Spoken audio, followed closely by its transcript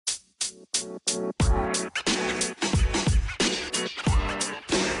All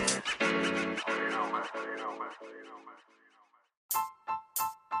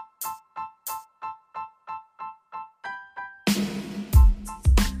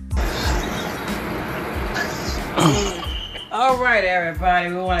right, everybody.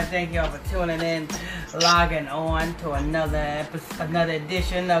 We want to thank y'all for tuning in, logging on to another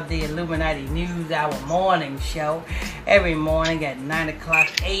edition of the Illuminati News Hour morning show. Every morning at 9 o'clock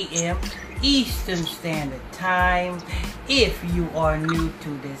a.m. Eastern Standard Time. If you are new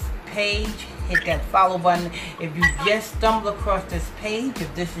to this page, hit that follow button. If you just stumbled across this page,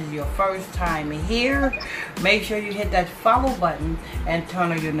 if this is your first time here, make sure you hit that follow button and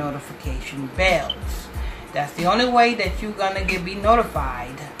turn on your notification bells. That's the only way that you're gonna be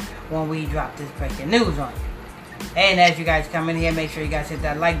notified when we drop this breaking news on you. And as you guys come in here, make sure you guys hit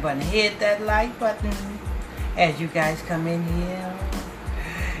that like button. Hit that like button as you guys come in here.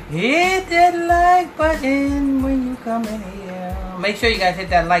 Hit that like button when you come in here. Make sure you guys hit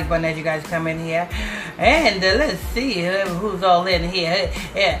that like button as you guys come in here. And let's see who's all in here.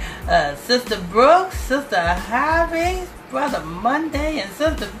 Sister Brooks, Sister Harvey, Brother Monday, and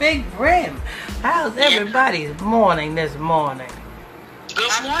Sister Big Brim. How's everybody's morning this morning?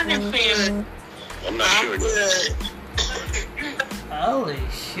 Good morning, family. I'm not sure. Good. Holy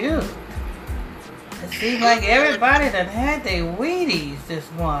shoot. It seems like everybody done had their Wheaties this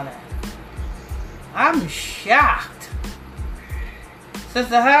morning. I'm shocked.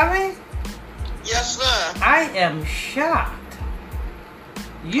 Sister Harvey? Yes, sir. I am shocked.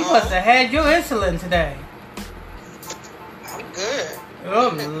 You must have had your insulin today. I'm good. Oh,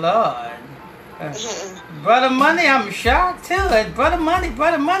 Lord. Brother Money, I'm shocked too. Brother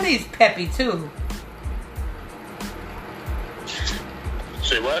Money's peppy too.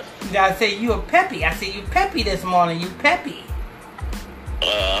 Say what? I say you are peppy. I say you peppy this morning. You peppy.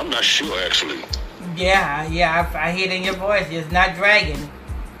 I'm not sure actually. Yeah, I hear it in your voice. It's not dragging.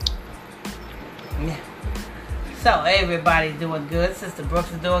 Yeah. So everybody's doing good. Sister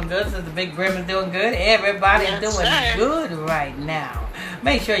Brooks is doing good. Sister Big Brim is doing good. Everybody's doing good right now.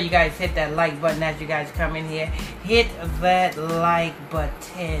 Make sure you guys hit that like button as you guys come in here. Hit that like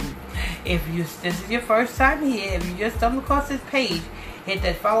button. If this is your first time here, if you just stumbled across this page, hit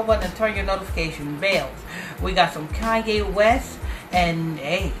that follow button and turn your notification bells. We got some Kanye West, and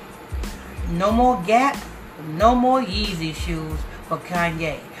hey, no more Gap, no more Yeezy shoes for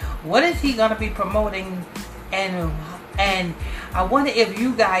Kanye. What is he gonna be promoting? And I wonder if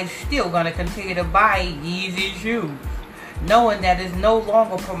you guys still gonna continue to buy Yeezy shoes, knowing that it's no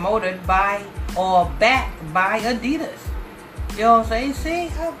longer promoted by or backed by Adidas. You know what I'm saying?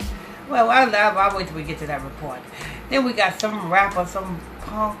 See? I'll wait till we get to that report. Then we got some rapper, some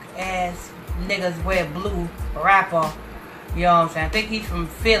punk ass niggas wear blue rapper. You know what I'm saying? I think he's from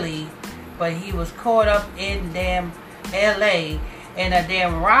Philly, but he was caught up in damn LA in a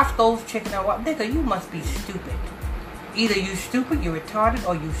damn Roscoe's Chicken and Waffles. Nigga, you must be stupid. Either you stupid, you retarded,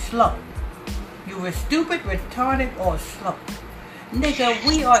 or you slow. You were stupid, retarded, or slow. Nigga,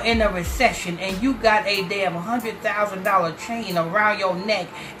 we are in a recession and you got a damn $100,000 chain around your neck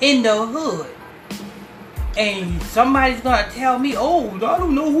in the hood. And somebody's gonna tell me, oh, I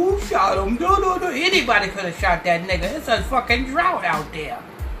don't know who shot him. No. Anybody could have shot that nigga. It's a fucking drought out there.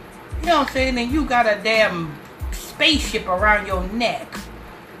 You know what I'm saying? And you got a damn spaceship around your neck.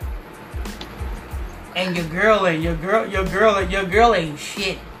 And your girl ain't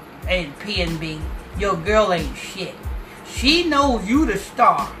shit. And PNB. Your girl ain't shit. She knows you the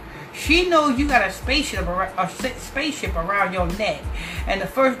star. She knows you got a spaceship around your neck. And the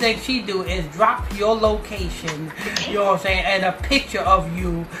first thing she do is drop your location, you know what I'm saying, and a picture of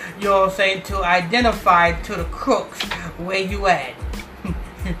you, you know what I'm saying, to identify to the crooks where you at.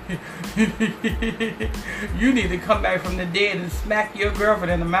 You need to come back from the dead and smack your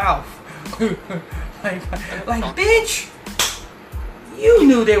girlfriend in the mouth. like, bitch, you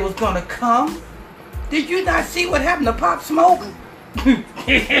knew they was gonna come. Did you not see what happened to Pop Smoke?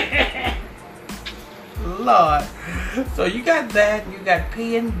 Lord. So you got that, you got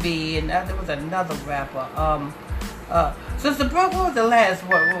PNB, and there was another rapper. Sister Brooke, what was the last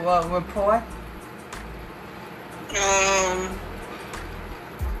report?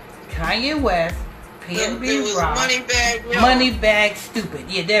 Kanye West, PNB Rock, Moneybag Stupid.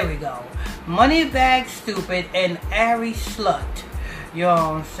 Yeah, there we go. Moneybag Stupid and Ari Slut, you know what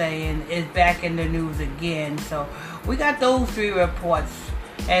I'm saying, is back in the news again. So we got those three reports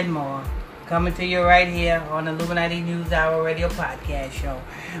and more Coming to you right here on the Illuminati News Hour Radio Podcast Show.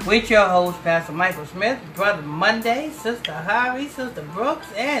 With your host, Pastor Michael Smith, Brother Monday, Sister Harvey, Sister Brooks,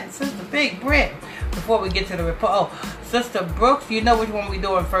 and Sister Big Brit. Before we get to the report, Sister Brooks, you know which one we're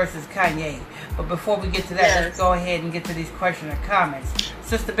doing first is Kanye. But before we get to that, let's go ahead and get to these questions or comments.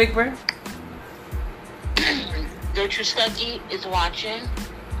 Sister Big Brit? Gertrude Stuckey is watching.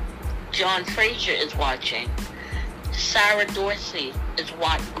 John Frazier is watching. Sarah Dorsey is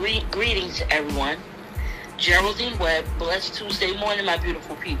watching. Greetings to everyone. Geraldine Webb, blessed Tuesday morning, my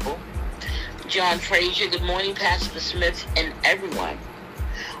beautiful people. John Frazier, good morning, Pastor Smith and everyone.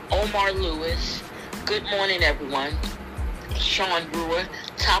 Omar Lewis, good morning, everyone. Sean Brewer,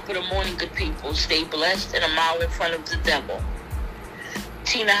 top of the morning, good people. Stay blessed and a mile in front of the devil.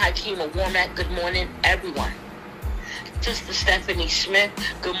 Tina Hakima Womack, good morning, everyone. Sister Stephanie Smith,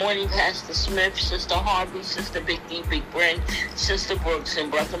 good morning, Pastor Smith, Sister Harvey, Sister Big D, Big Brent, Sister Brooks, and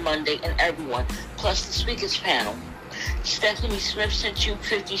Brother Monday, and everyone, plus the speakers panel. Stephanie Smith sent you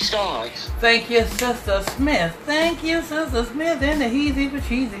 50 stars. Thank you, Sister Smith. Thank you, Sister Smith, and the heezy but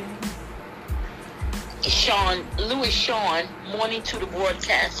cheesy. Louis Sean, morning to the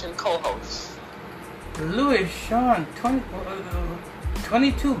broadcast and co-host. Louis Sean,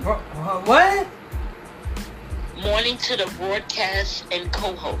 22, what? Morning to the broadcast and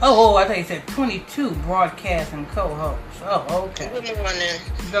co-host. Oh, I thought you said 22 broadcast and co-hosts. Oh, okay. Good morning.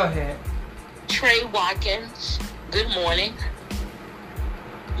 Go ahead. Trey Watkins, good morning.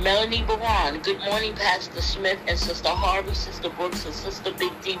 Melanie Baron, good morning, Pastor Smith and Sister Harvey, Sister Brooks, and Sister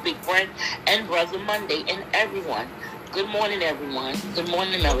Big D, Big Brent, and Brother Monday, and everyone. Good morning, everyone. Good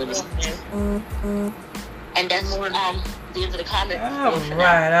morning, Melanie. And that's the end of the comment.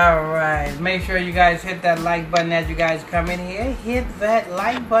 All right. Make sure you guys hit that like button as you guys come in here. Hit that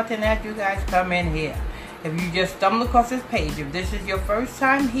like button as you guys come in here. If you just stumble across this page, if this is your first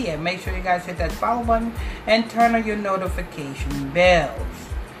time here, make sure you guys hit that follow button and turn on your notification bells.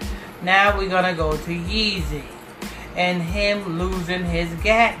 Now we're going to go to Yeezy and him losing his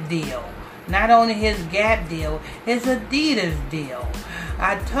Gap deal. Not only his Gap deal, his Adidas deal.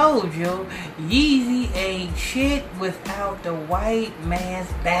 I told you, Yeezy ain't shit without the white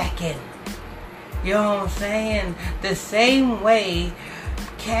man's backing. You know what I'm saying? The same way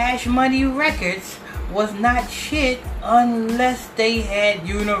Cash Money Records was not shit unless they had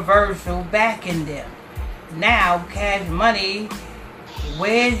Universal backing them. Now Cash Money,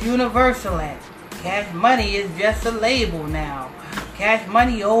 where's Universal at? Cash Money is just a label now. Cash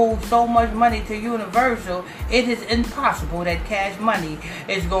Money owes so much money to Universal, it is impossible that Cash Money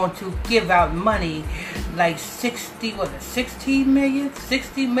is going to give out money like $60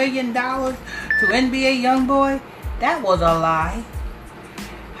 million to NBA Youngboy. That was a lie.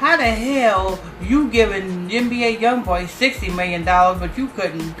 How the hell you giving NBA Youngboy $60 million, but you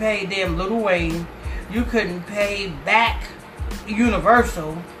couldn't pay them Lil Wayne? You couldn't pay back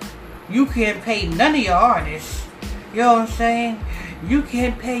Universal. You can't pay none of your artists. You know what I'm saying? You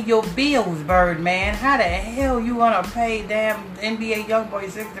can't pay your bills, Birdman. How the hell you gonna pay damn NBA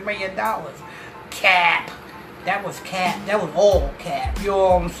Youngboy $60 million? Cap. That was cap. That was all cap. You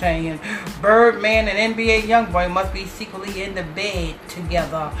know what I'm saying? Birdman and NBA Youngboy must be secretly in the bed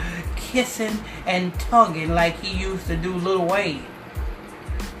together, kissing and tonguing like he used to do Lil Wayne.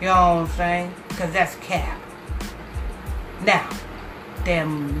 You know what I'm saying? Because that's cap. Now,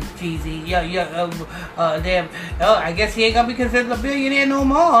 damn Jeezy, I guess he ain't gonna be considered a billionaire no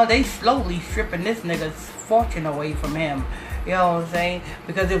more. They slowly stripping this nigga's fortune away from him. You know what I'm saying?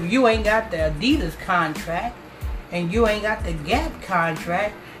 Because if you ain't got the Adidas contract and you ain't got the Gap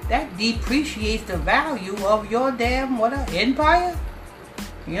contract, that depreciates the value of your damn empire.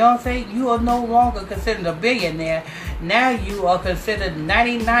 You know what I'm saying? You are no longer considered a billionaire. Now you are considered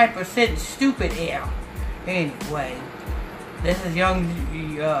 99% stupid air. Anyway. This is young,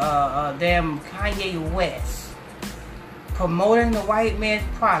 damn Kanye West promoting the white man's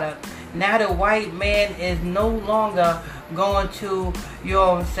product. Now the white man is no longer going to, you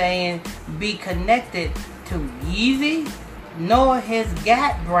know what I'm saying, be connected to Yeezy, nor his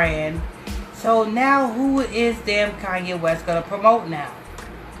Gap brand. So now who is damn Kanye West going to promote now?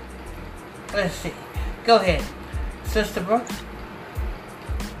 Let's see. Go ahead. Sister Brooks?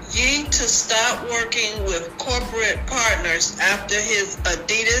 Ye to stop working with corporate partners after his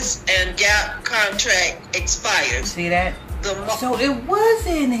Adidas and Gap contract expires. See that? So it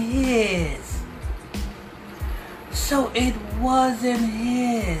wasn't his. So it wasn't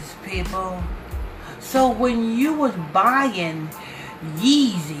his, people. So when you was buying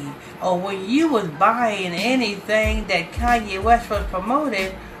Yeezy or when you was buying anything that Kanye West was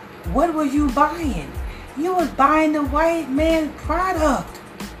promoting, what was you buying? You was buying the white man's product.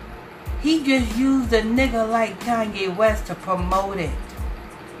 He just used a nigga like Kanye West to promote it.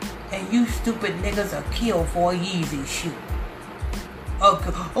 And you stupid niggas are killed for a Yeezy shoe.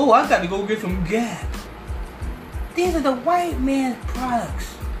 Oh, I gotta go get some Gap. These are the white man's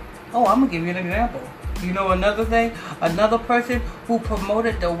products. Oh, I'm gonna give you an example. You know another thing? Another person who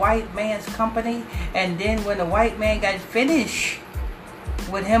promoted the white man's company, and then when the white man got finished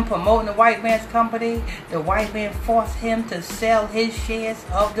with him promoting the white man's company, the white man forced him to sell his shares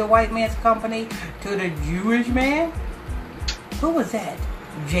of the white man's company to the Jewish man? Who was that?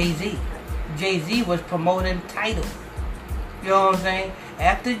 Jay-Z. Jay-Z was promoting Tidal. You know what I'm saying?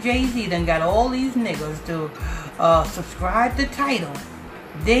 After Jay-Z then got all these niggas to subscribe to Tidal,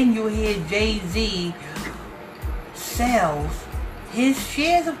 then you hear Jay-Z sells his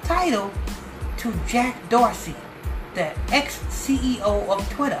shares of Tidal to Jack Dorsey, the ex-CEO of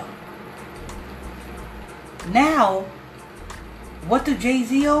Twitter. Now, what do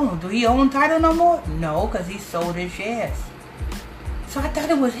Jay-Z own? Do he own Tidal no more? No, because he sold his shares. So I thought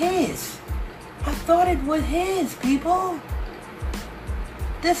it was his. I thought it was his, people.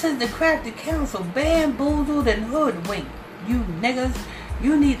 This is the Crafty Council, bamboozled and hoodwinked. You niggas,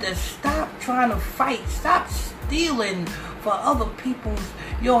 you need to stop trying to fight. Stop stealing for other people's,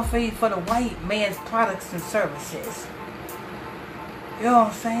 your faith for the white man's products and services. You know what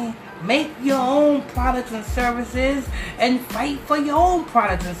I'm saying? Make your own products and services and fight for your own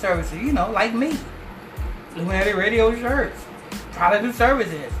products and services. You know, like me. Illuminati Radio shirts. Products and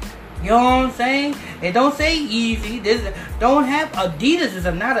services. You know what I'm saying? It don't say easy. This don't have Adidas is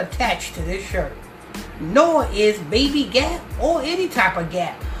not attached to this shirt. Nor is Baby Gap or any type of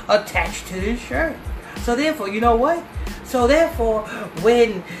Gap attached to this shirt. So therefore, you know what? So therefore,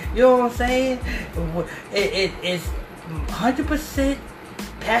 when, you know what I'm saying, it is 100%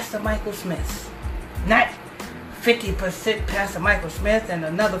 Pastor Michael Smith. Not 50% Pastor Michael Smith and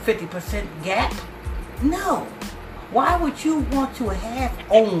another 50% Gap. No. Why would you want to half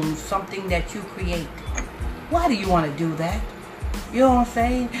own something that you create? Why do you want to do that? You know what I'm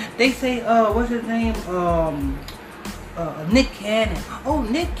saying? They say, what's his name? Nick Cannon. Oh,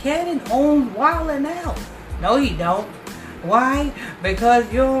 Nick Cannon owns Wild 'N Out. No, he don't. Why?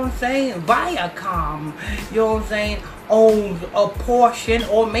 Because, you know what I'm saying, Viacom, you know what I'm saying, owns a portion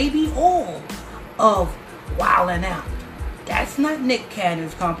or maybe all of Wild 'N Out. That's not Nick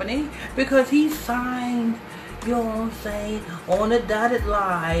Cannon's company because he signed, you know what I'm saying, on the dotted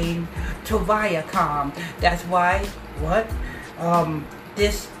line to Viacom. That's why, what?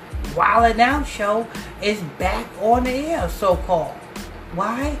 This Wild 'N Out show is back on the air, so-called.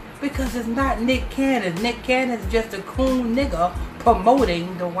 Why? Because it's not Nick Cannon. Nick Cannon is just a coon nigga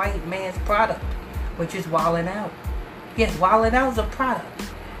promoting the white man's product, which is Wild 'N Out. Yes, Wild 'N Out is a product,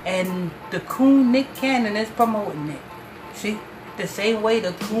 and the coon Nick Cannon is promoting it. See? The same way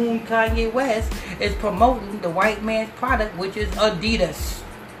the coon Kanye West is promoting the white man's product, which is Adidas.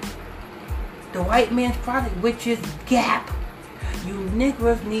 The white man's product, which is Gap. You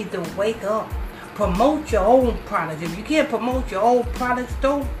niggas need to wake up. Promote your own products. If you can't promote your own products,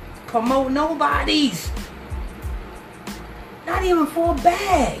 don't promote nobody's. Not even for a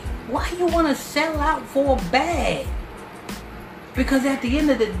bag. Why you want to sell out for a bag? Because at the end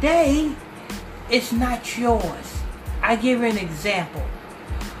of the day, it's not yours. I give you an example.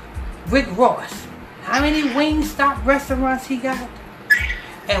 Rick Ross. How many Wingstop restaurants he got?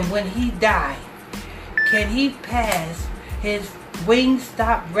 And when he died, can he pass his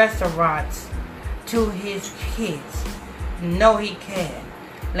Wingstop restaurants to his kids? No, he can't.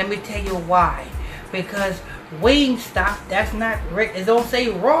 Let me tell you why. Because Wingstop, that's not Rick. It don't say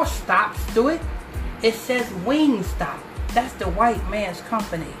Ross Stops, do it? It says Wingstop. That's the white man's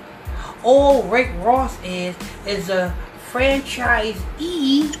company. All Rick Ross is a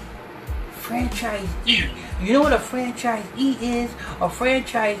franchisee. Franchisee. You know what a franchisee is? A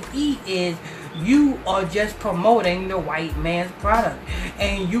franchisee is you are just promoting the white man's product,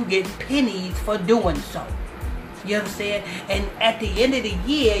 and you get pennies for doing so. You understand? And at the end of the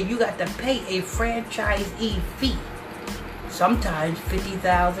year, you got to pay a franchisee fee. Sometimes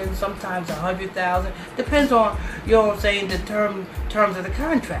 $50,000, sometimes $100,000. Depends on, you know what I'm saying, the terms of the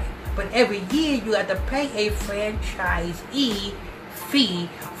contract. But every year you got to pay a franchisee fee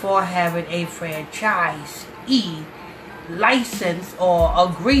for having a franchisee license or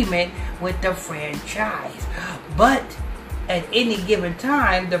agreement with the franchise. But at any given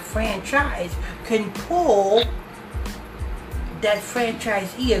time, the franchise can pull that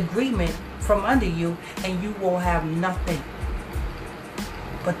franchisee agreement from under you, and you will have nothing.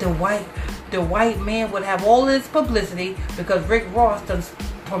 But the white man would have all this publicity because Rick Ross done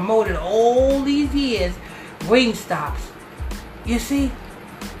promoted all these years Wingstops. You see,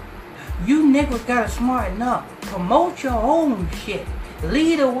 You niggas gotta smarten up. Promote your own shit.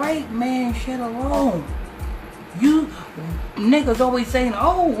 Leave the white man shit alone. You niggas always saying,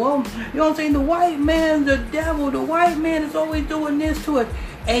 oh, well, you know what I'm saying, the white man's the devil. The white man is always doing this to us.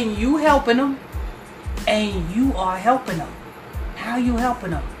 And you helping them. And you are helping them. How you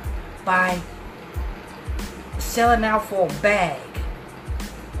helping them? By selling out for a bag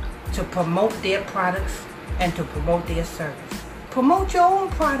to promote their products and to promote their service. Promote your own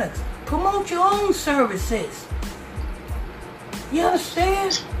products. Promote your own services. You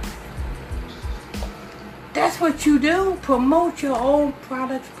understand? That's what you do. Promote your own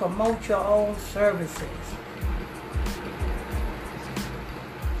products. Promote your own services.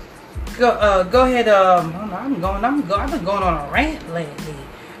 Go ahead. I've been going on a rant lately.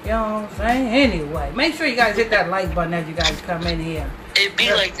 You know what I'm saying? Anyway, make sure you guys hit that like button as you guys come in here. It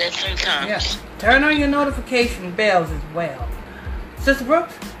be like that sometimes. Yeah. Turn on your notification bells as well. Sister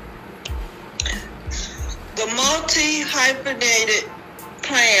Brooks? The multi-hyphenated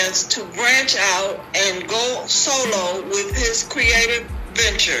plans to branch out and go solo with his creative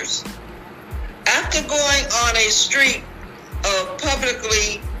ventures. After going on a streak of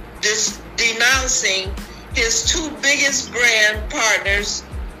publicly denouncing his two biggest brand partners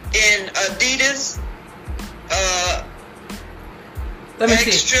in Adidas, let me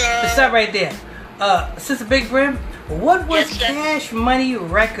see. Stop right there. Sister Big Brim, what was Cash Money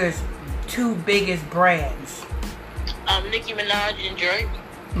Records' two biggest brands? Nicki Minaj and Drake.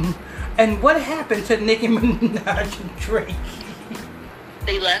 Mm-hmm. And what happened to Nicki Minaj and Drake?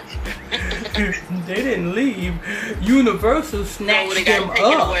 They left. They didn't leave. Universal snatched them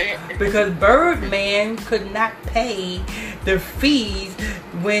up because Birdman could not pay the fees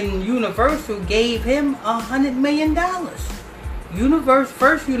when Universal gave him $100 million.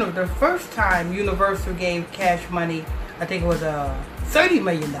 The first time Universal gave Cash Money, I think it was $30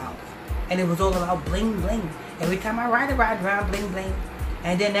 million, and it was all about bling bling. Every time I ride around bling bling,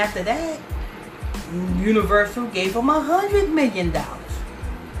 and then after that, Universal gave him $100 million.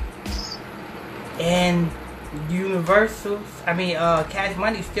 And Cash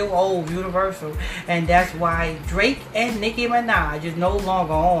Money still owes Universal, and that's why Drake and Nicki Minaj is no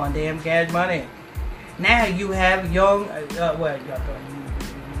longer on damn Cash Money. Now you have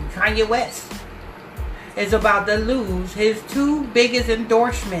Kanye West is about to lose his two biggest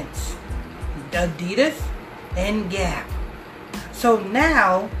endorsements, Adidas and Gap. So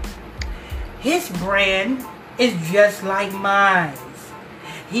now his brand is just like mine.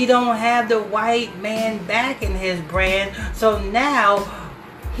 He don't have the white man backing his brand, so now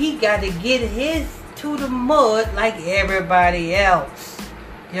he got to get his to the mud like everybody else.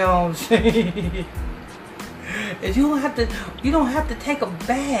 You know what I'm saying? You don't have to take a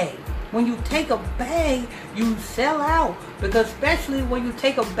bag. When you take a bag, you sell out. Because especially when you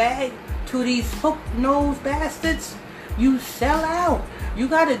take a bag to these hook-nosed bastards, you sell out. You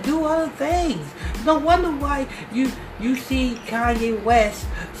got to do other things. No wonder why you see Kanye West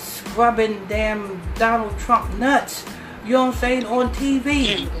scrubbing damn Donald Trump nuts. You know what I'm saying? On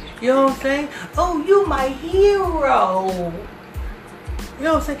TV. You know what I'm saying? Oh, you my hero. You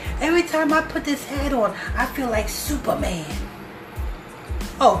know what I'm saying? Every time I put this hat on, I feel like Superman.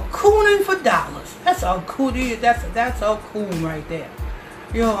 Oh, cooning for dollars. That's all cool. That's all cool right there.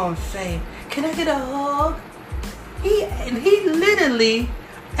 You know what I'm saying? Can I get a hug? He literally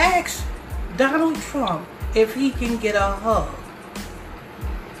asked Donald Trump if he can get a hug.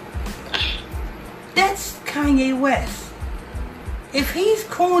 That's Kanye West. If he's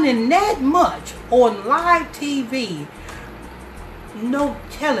cooning that much on live TV, no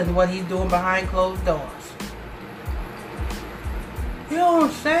telling what he's doing behind closed doors. You know what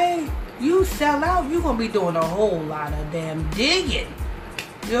I'm saying? You sell out, you're going to be doing a whole lot of damn digging.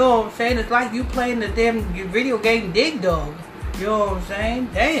 You know what I'm saying? It's like you playing the damn video game Dig Dug. You know what I'm saying?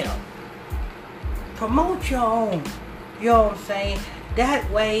 Damn. Promote your own. You know what I'm saying? That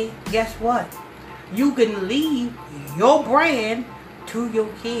way, guess what? You can leave your brand to your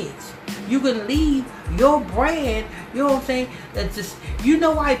kids. You can leave your brand, you know what I'm saying? That's just, you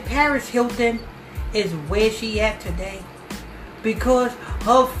know why Paris Hilton is where she at today? Because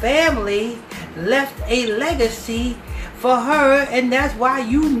her family left a legacy for her, and that's why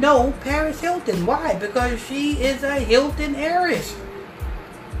you know Paris Hilton. Why? Because she is a Hilton heiress.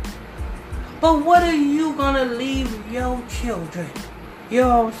 But what are you gonna leave your children? You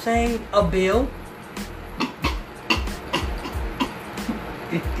know what I'm saying? A bill?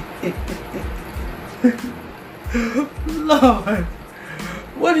 Lord,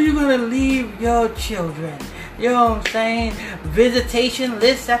 what are you gonna leave your children? You know what I'm saying? Visitation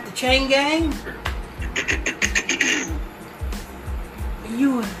lists at the chain gang?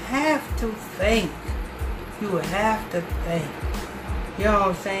 You You have to think. You have to think. You know what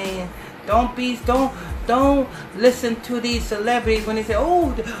I'm saying? Don't listen to these celebrities when they say,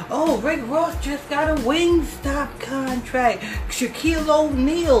 oh, Rick Ross just got a Wingstop contract. Shaquille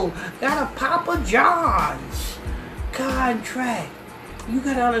O'Neal got a Papa John's contract. You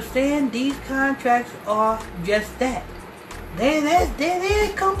gotta understand, these contracts are just that. They're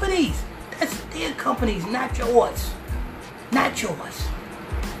their companies. That's their companies, not yours. Not yours.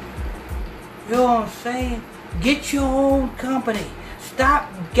 You know what I'm saying? Get your own company. Stop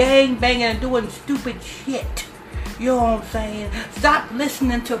gang banging and doing stupid shit. You know what I'm saying? Stop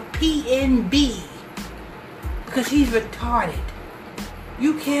listening to PNB. Because he's retarded.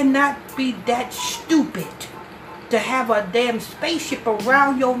 You cannot be that stupid to have a damn spaceship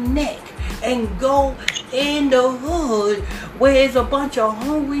around your neck and go in the hood where there's a bunch of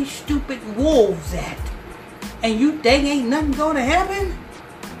hungry, stupid wolves at. And you think ain't nothing gonna happen?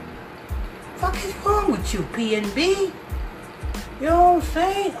 Fuck is wrong with you, PNB? You know what I'm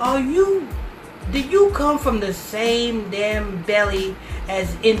saying? Did you come from the same damn belly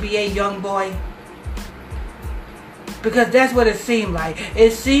as NBA Youngboy? Because that's what it seemed like.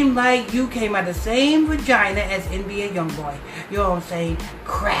 It seemed like you came out of the same vagina as NBA Youngboy. You know what I'm saying?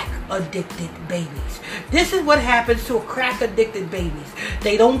 Crack addicted babies. This is what happens to crack addicted babies.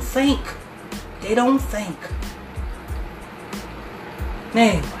 They don't think. They don't think.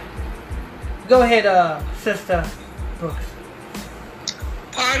 Anyway. Go ahead, Sister Brooks.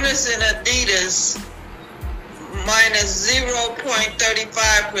 Partners in Adidas minus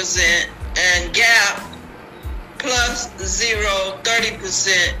 0.35% and Gap plus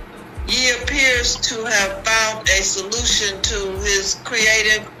 30%. He appears to have found a solution to his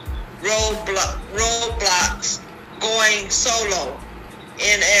creative roadblocks going solo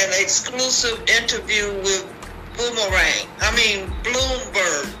in an exclusive interview with Bloomberg.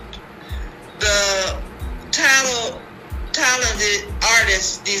 The talented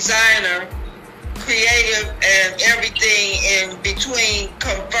artist, designer, creative, and everything in between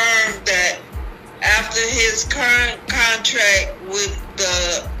confirmed that after his current contract with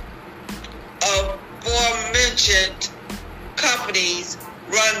the aforementioned companies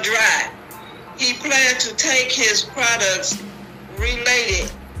run dry, he planned to take his products related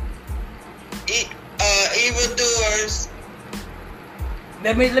evildoers.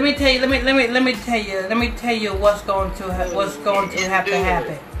 Let me tell you what's going to have to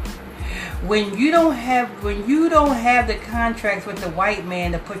happen. When you don't have the contracts with the white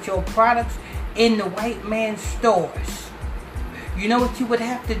man to put your products in the white man's stores, you know what you would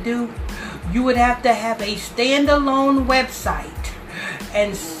have to do? You would have to have a standalone website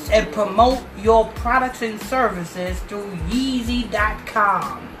and promote your products and services through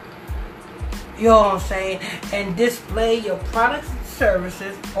Yeezy.com. You know what I'm saying? And display your products and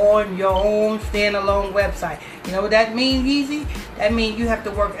services on your own standalone website. You know what that means, Yeezy? That means you have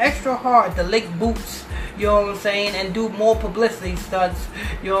to work extra hard to lick boots, you know what I'm saying, and do more publicity stunts,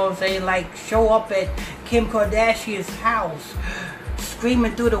 you know what I'm saying, like show up at Kim Kardashian's house,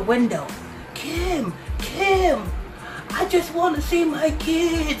 screaming through the window, Kim, I just want to see my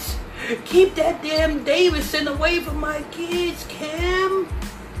kids. Keep that damn Davidson away from my kids, Kim.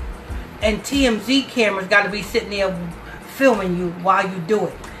 And TMZ cameras got to be sitting there filming you while you do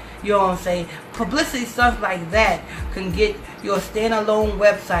it. You know what I'm saying? Publicity stuff like that can get your standalone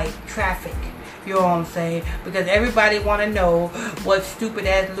website traffic. You know what I'm saying? Because everybody want to know what stupid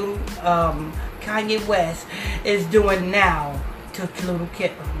ass little Kanye West is doing now to little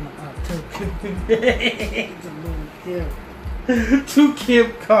Kim. To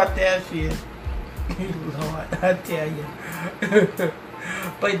Kim Kardashian. Lord, I tell you.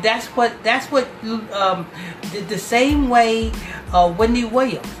 But that's what the same way Wendy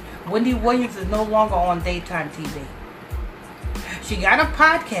Williams. Wendy Williams is no longer on daytime TV. She got a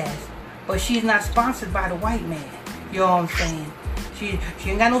podcast, but she's not sponsored by the white man. You know what I'm saying? She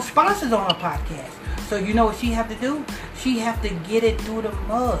ain't got no sponsors on her podcast. So you know what she have to do? She have to get it through the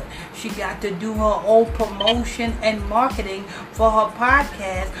mud. She got to do her own promotion and marketing for her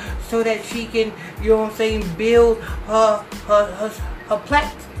podcast so that she can, you know what I'm saying, build her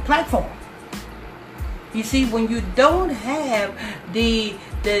platform. You see, when you don't have the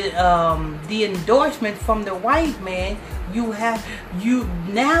endorsement from the white man, you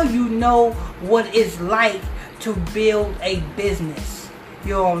know what it's like to build a business.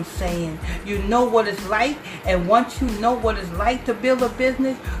 You know what I'm saying? You know what it's like, and once you know what it's like to build a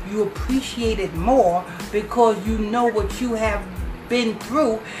business, you appreciate it more because you know what you have been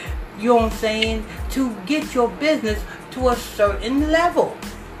through, you know what I'm saying, to get your business to a certain level.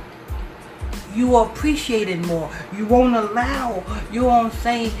 you will appreciate it more. You won't allow, you know what I'm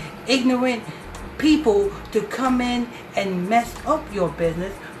saying, ignorant people to come in and mess up your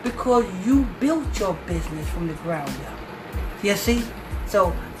business because you built your business from the ground up. You see?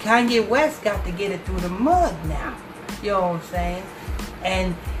 So Kanye West got to get it through the mud now. You know what I'm saying?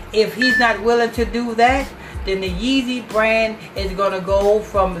 And if he's not willing to do that, then the Yeezy brand is going to go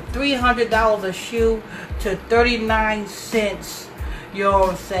from $300 a shoe to 39 cents, you know what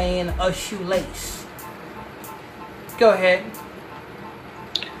I'm saying, a shoelace. Go ahead.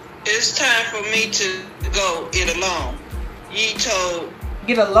 It's time for me to go it alone. Ye told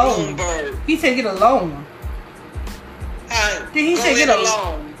Get a loan. Bloomberg. He said get a loan. Did he say get a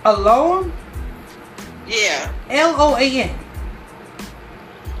loan? A loan? Yeah. L-O-A-N.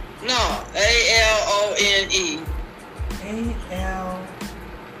 No, A-L-O-N-E. A-L.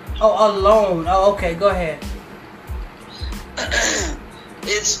 Oh, a loan. Oh, okay. Go ahead.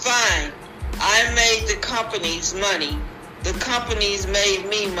 It's fine. I made the companies money. The companies made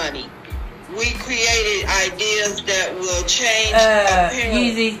me money. We created ideas that will change appearance.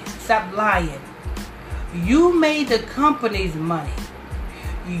 Yeezy, stop lying. You made the company's money.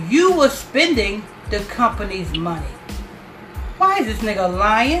 You were spending the company's money. Why is this nigga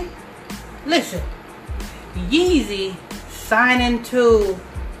lying? Listen, Yeezy signing to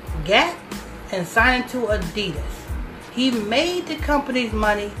Gap and signing to Adidas. He made the company's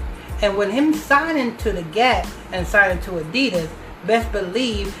money, and when him signing to the Gap and signing to Adidas, best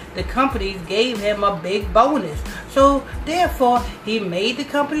believe the companies gave him a big bonus. So therefore, he made the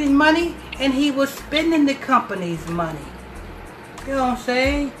company's money and he was spending the company's money. You know what I'm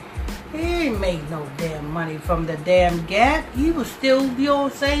saying? He ain't made no damn money from the damn Gap. He was still, you know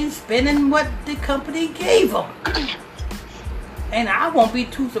what I'm saying, spending what the company gave him. And I won't be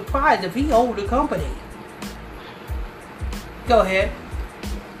too surprised if he owed the company. Go ahead.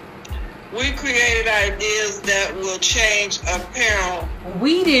 We created ideas that will change apparel.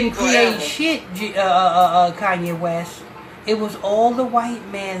 We didn't create forever. shit, Kanye West. It was all the white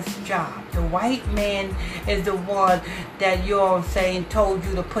man's job. The white man is the one that, you know what I'm saying, told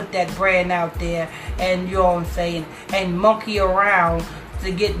you to put that brand out there and, you know what I'm saying, and monkey around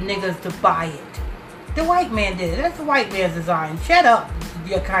to get niggas to buy it. The white man did it. That's the white man's design. Shut up,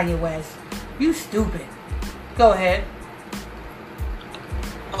 you Kanye West. You stupid. Go ahead.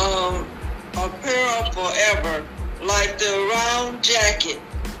 Apparel forever, like the round jacket,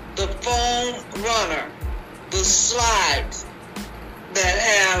 the foam runner, the slides that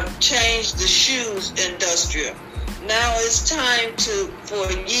have changed the shoes industry. Now it's time for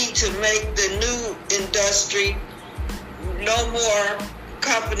Ye to make the new industry. No more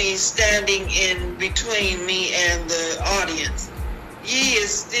companies standing in between me and the audience. Ye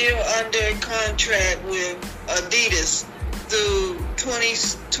is still under contract with Adidas through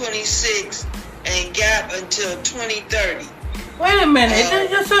 2026 and Gap until 2030. Wait a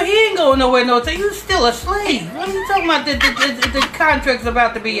minute. So he ain't going nowhere, no. So you still a slave. What are you talking about? The contract's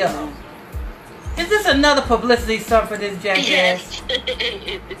about to be up. Is this another publicity stunt for this jackass? Yes.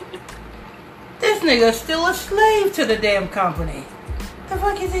 This nigga's still a slave to the damn company. The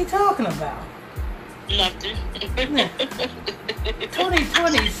fuck is he talking about? Nothing.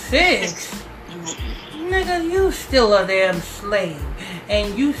 2026? Nigga, you still a damn slave.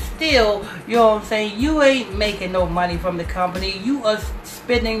 And you still, you know what I'm saying, you ain't making no money from the company. You are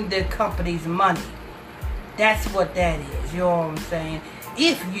spending the company's money. That's what that is, you know what I'm saying.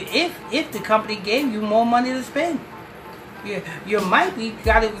 If the company gave you more money to spend, you might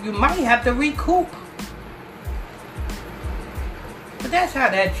have to recoup. But that's how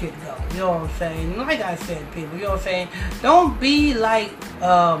that shit go. You know what I'm saying? Like I said, people, you know what I'm saying? Don't be like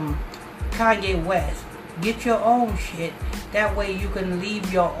Kanye West. Get your own shit. That way you can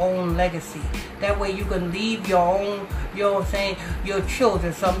leave your own legacy. That way you can leave your own, you know what I'm saying, your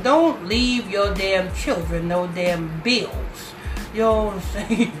children. So don't leave your damn children no damn bills. You know what I'm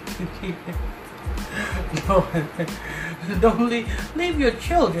saying? Don't leave your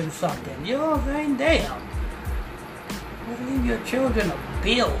children something. You know what I'm saying? Damn. Leave your children a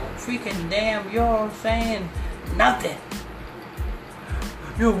bill. Freaking damn, you know what I'm saying? Nothing.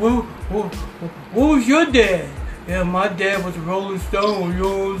 Yo, what was your dad? Yeah, my dad was a Rolling Stone, you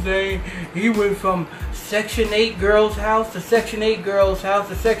know what I'm saying? He went from Section 8 girls' house to Section 8 girls' house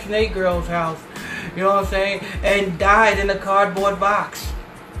to Section 8 girls' house. You know what I'm saying? And died in a cardboard box.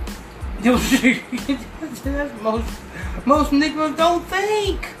 That's most niggas don't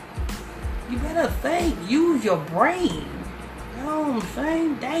think. You better think. Use your brain. You know what I'm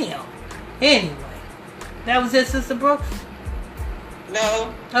saying? Damn. Anyway. That was it, Sister Brooks?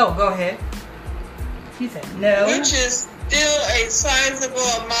 No. Oh, go ahead. She said no. Which is still a sizable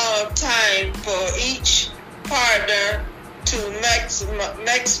amount of time for each partner to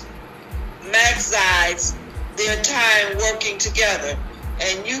maximize their time working together.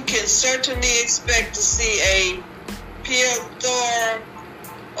 And you can certainly expect to see a plethora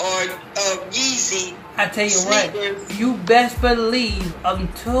of Yeezy. I tell you sneakers. what, you best believe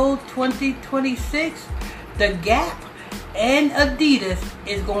until 2026, the Gap and Adidas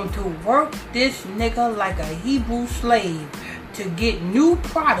is going to work this nigga like a Hebrew slave to get new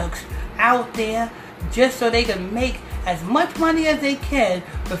products out there just so they can make as much money as they can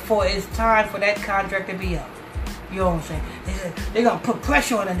before it's time for that contract to be up. You know what I'm saying? They're going to put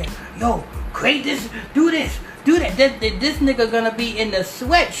pressure on the nigga. Yo, create this, do this, do that. This nigga going to be in the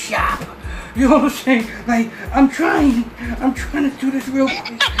sweatshop. You know what I'm saying? Like, I'm trying to do this real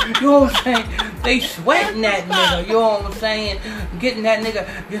quick. You know what I'm saying? They sweating that nigga. You know what I'm saying? Getting that nigga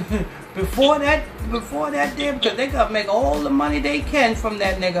before that there, because they gotta make all the money they can from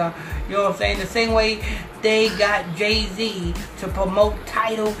that nigga. You know what I'm saying? The same way they got Jay-Z to promote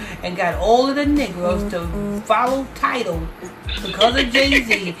Tidal and got all of the niggas to follow Tidal because of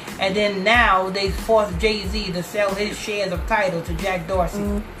Jay-Z, and then now they forced Jay-Z to sell his shares of Tidal to Jack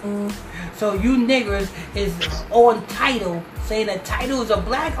Dorsey. So you niggers is on Tidal, saying that Tidal is a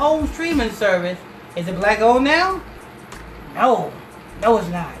black-owned streaming service. Is it black-owned now? No, it's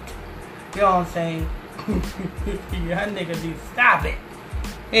not. You know what I'm saying? Y'all niggas need to stop it.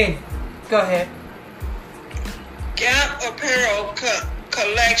 Hey, go ahead. Gap apparel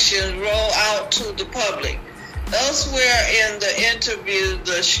collections roll out to the public. Elsewhere in the interview,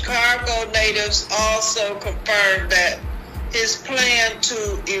 the Chicago natives also confirmed that his plan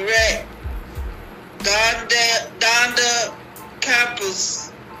to erect Donda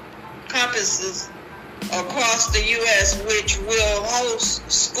campuses across the U.S., which will host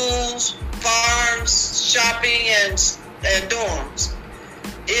schools, farms, shopping, and dorms.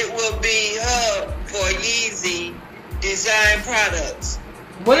 It will be hub for Yeezy design products.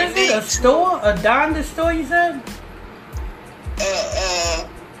 What is it? A store? A Donda store, you said?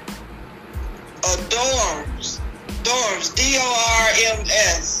 Dorms,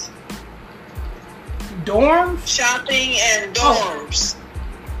 DORMS. Dorms? Shopping and dorms.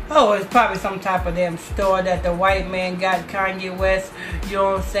 Oh, it's probably some type of damn store that the white man got Kanye West, you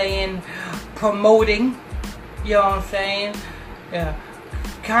know what I'm saying, promoting. You know what I'm saying? Yeah.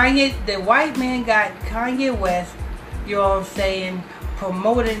 The white man got Kanye West, you know what I'm saying,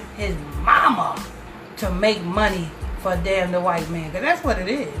 promoting his mama to make money for damn the white man. Because that's what it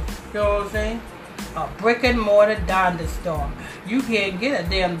is. You know what I'm saying? A brick and mortar Donda store. You can't get a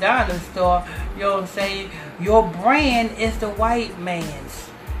damn Donda store, you know what I'm saying? Your brand is the white man's.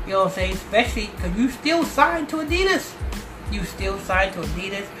 You know what I'm saying? Especially because you still signed to Adidas. You still signed to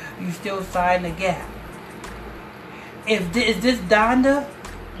Adidas. You still signed to Gap. Is this Donda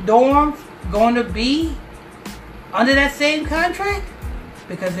dorms going to be under that same contract?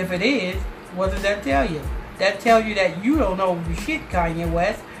 Because if it is, what does that tell you? That tells you that you don't know shit, Kanye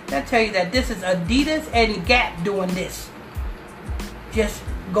West. That tells you that this is Adidas and Gap doing this. Just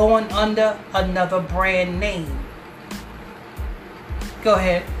going under another brand name. Go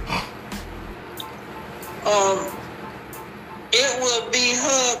ahead. It will be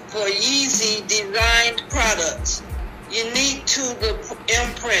hub for Yeezy designed products, unique to the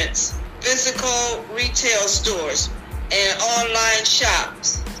imprints, physical retail stores, and online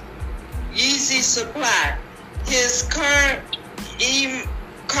shops. Yeezy Supply, his current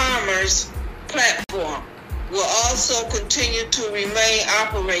e-commerce platform, will also continue to remain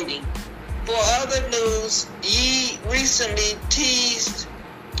operating. For other news, Ye recently teased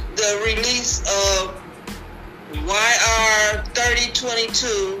the release of YR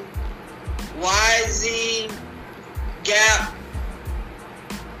 3022, YZ Gap.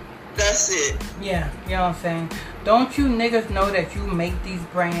 That's it. Yeah, you know what I'm saying? Don't you niggas know that you make these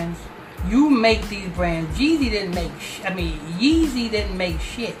brands? You make these brands. Yeezy didn't make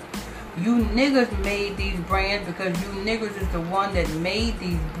shit. You niggas made these brands because you niggas is the one that made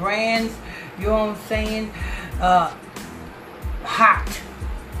these brands, you know what I'm saying, hot.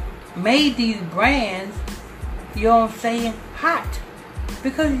 Made these brands, you know what I'm saying, hot.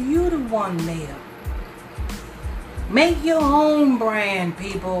 Because you the one made them. Make your own brand,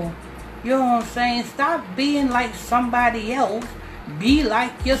 people. You know what I'm saying? Stop being like somebody else. Be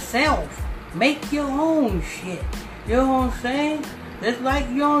like yourself. Make your own shit. You know what I'm saying? Just like,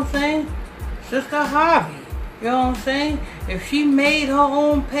 you know what I'm saying, Sister Harvey. You know what I'm saying? If she made her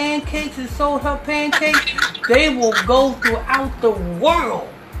own pancakes and sold her pancakes, they will go throughout the world.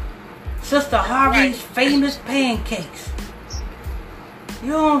 Sister Harvey's famous pancakes. You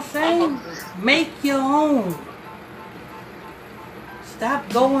know what I'm saying? Make your own. Stop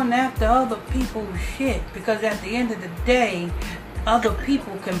going after other people's shit, because at the end of the day, other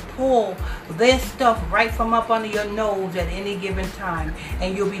people can pull their stuff right from up under your nose at any given time,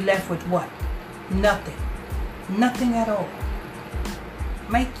 and you'll be left with what? Nothing. Nothing at all.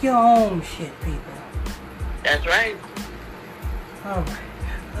 Make your own shit, people. That's right.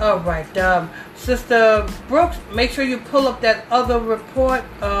 All right. Sister Brooks, make sure you pull up that other report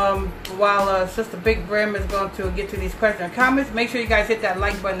while Sister Big Brim is going to get to these questions and comments. Make sure you guys hit that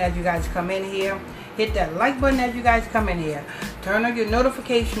like button as you guys come in here. Hit that like button as you guys come in here. Turn on your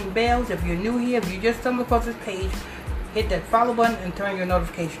notification bells if you're new here. If you just stumbled across this page, hit that follow button and turn your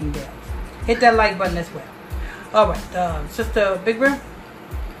notification bells. Hit that like button as well. All right. Sister Big Brim?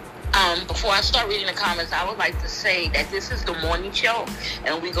 Before I start reading the comments, I would like to say that this is the morning show,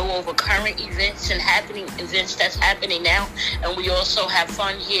 and we go over current events and events that's happening now, and we also have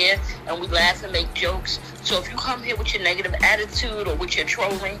fun here, and we laugh and make jokes. So if you come here with your negative attitude or with your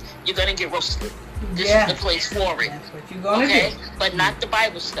trolling, you're gonna get roasted. This is the place for it. That's what you're gonna do. But not the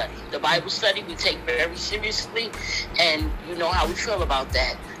Bible study. The Bible study we take very seriously, and you know how we feel about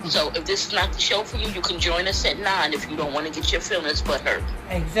that. So if this is not the show for you, you can join us at 9 if you don't want to get your feelings but hurt.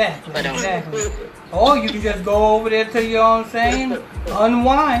 Exactly. Or you can just go over there to, you know what I'm saying,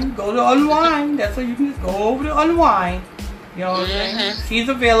 unwind. Go to unwind. That's so you can just go over to unwind. You know what I'm saying? She's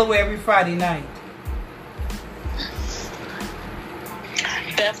available every Friday night.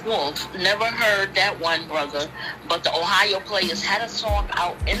 Beth Wolf, never heard that one, brother, but the Ohio Players had a song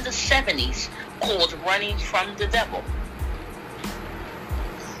out in the 70s called Running from the Devil.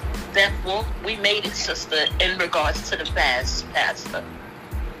 Beth Wolf, we made it, sister, in regards to the fast, Pastor.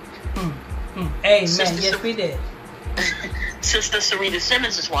 Amen. Yes, we did. Sister Sarita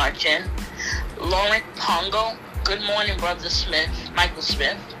Simmons is watching. Lauren Pongo, good morning, Brother Smith, Michael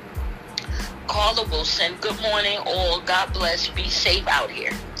Smith. Carla Wilson, good morning all. God bless. Be safe out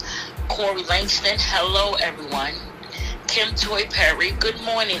here. Corey Langston, hello everyone. Kim Toy Perry, good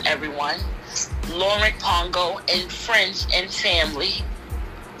morning everyone. Lauren Pongo and friends and family.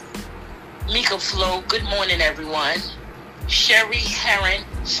 Mika Flo, good morning everyone. Sherry Heron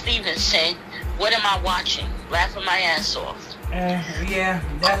Stevenson, what am I watching? Laughing my ass off. Yeah,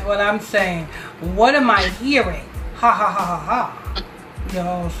 that's what I'm saying. What am I hearing? Ha ha ha ha ha. You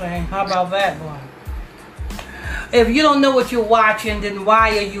know what I'm saying? How about that one? If you don't know what you're watching, then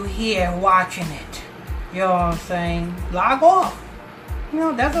why are you here watching it? You know what I'm saying? Log off. You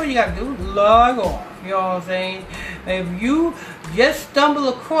know, that's all you gotta do. Log off. You know what I'm saying? If you just stumble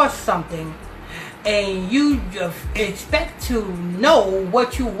across something and you just expect to know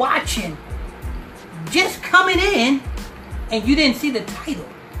what you're watching just coming in and you didn't see the title,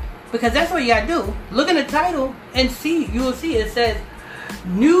 because that's what you gotta do. Look at the title and see. You will see it says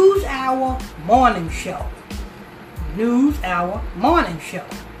News Hour Morning Show. News Hour Morning Show.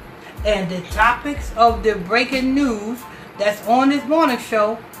 And the topics of the breaking news that's on this morning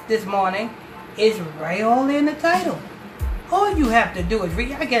show this morning is right all in the title. All you have to do is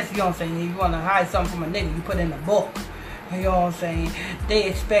read. I guess, you know what I'm saying, if you want to hide something from a nigga, you put in a book. You know what I'm saying? They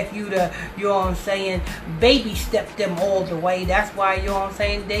expect you to, you know what I'm saying, baby step them all the way. That's why, you know what I'm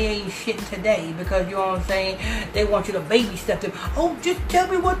saying, they ain't shit today. Because, you know what I'm saying, they want you to baby step them. Oh, just tell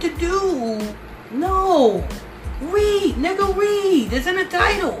me what to do. No. Read, nigga, read. It's in the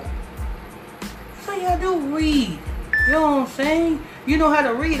title. That's all you gotta do, read. You know what I'm saying? You know how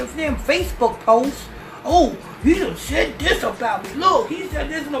to read a damn Facebook post. Oh, he done said this about me. Look, he said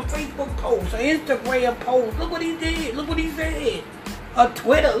this in a Facebook post, an Instagram post. Look what he did. Look what he said. A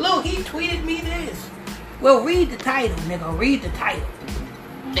Twitter. Look, he tweeted me this. Well, read the title, nigga. Read the title.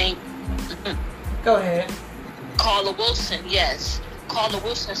 Go ahead. Carla Wilson, yes. Carla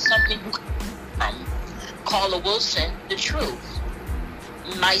Wilson, something you can... Carla Wilson, the truth.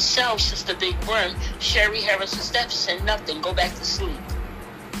 Myself, Sister Big Worm, Sherry Harrison Stephenson, nothing. Go back to sleep.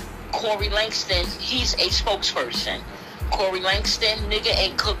 Corey Langston, he's a spokesperson. Corey Langston, nigga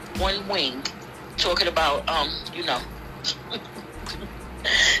ain't cooked one wing. Talking about, you know.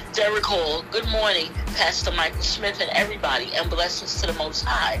 Derek Hall, good morning, Pastor Michael Smith and everybody, and blessings to the Most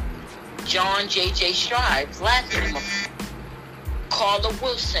High. John J.J. Strive, laughing. Carla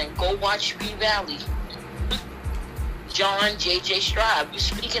Wilson, go watch B Valley. John J.J. Strive, you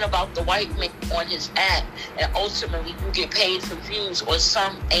speaking about the white man on his app, and ultimately you get paid for views or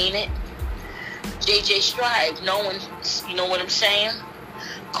some, ain't it? J.J. Strive, no one, you know what I'm saying?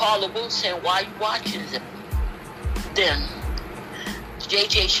 Carla Wilson, why you watching them?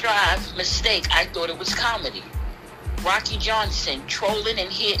 J.J. Strive, mistake, I thought it was comedy. Rocky Johnson, trolling in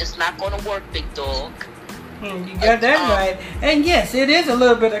here is not going to work, big dog. You got that right. And yes, it is a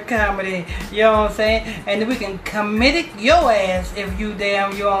little bit of comedy. You know what I'm saying? And we can comedic your ass if you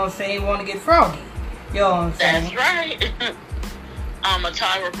damn, you know what I'm saying, want to get froggy. You know what I'm saying? That's right.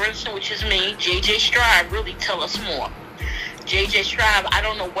 Atara Brinson, which is me. JJ Strive, really tell us more. JJ Strive, I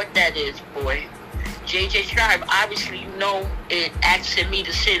don't know what that is, boy. JJ Strive, obviously you know it asking me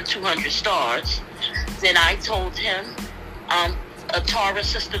to send 200 stars. Then I told him, Atara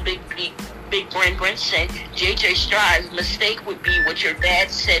Sister Big Brain said, JJ Strive, mistake would be what your dad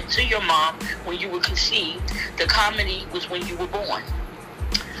said to your mom when you were conceived. The comedy was when you were born.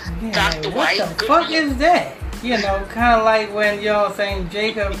 Yeah, Dr. White, what the fuck is that? You know, kind of like when, you know what I'm saying,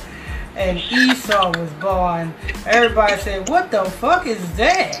 Jacob and Esau was born. Everybody said, what the fuck is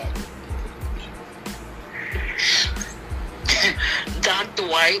that? Dr.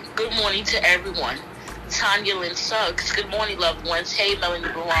 White, good morning to everyone. Tanya Lynn Suggs, good morning, loved ones. Hey, Melanie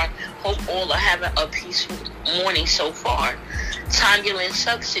Baron, hope all are having a peaceful morning so far. Tanya Lynn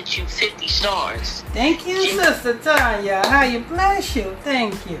Suggs sent you 50 stars. Thank you, Sister Tanya. How you bless you.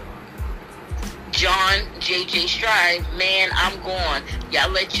 Thank you. John JJ Strive, man, I'm gone. Y'all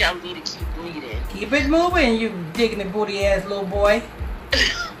let y'all leader keep leading. Keep it moving, you digging booty ass little boy.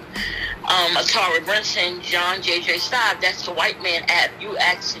 Atara Brinson, John JJ Strive, that's the white man app. You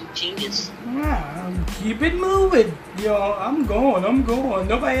accent genius. Yeah, keep it moving. Yo, I'm going.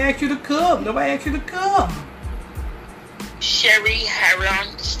 Nobody asked you to come. Sherry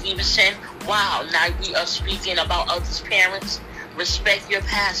Harron Stevenson, wow, now we are speaking about others' parents. Respect your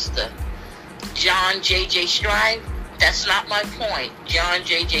pastor. John JJ Strive, that's not my point. John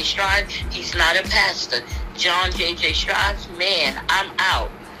JJ Strive, he's not a pastor. John JJ Strive, man, I'm out.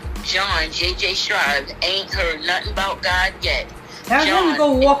 John JJ Strive, ain't heard nothing about God yet. Tell him to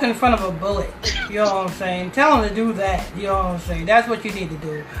go walk in front of a bullet. You know what I'm saying? Tell him to do that. You know what I'm saying? That's what you need to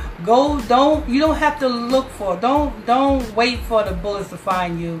do. You don't have to look for, don't wait for the bullets to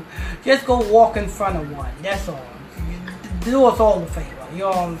find you. Just go walk in front of one. That's all. Do us all a favor. You know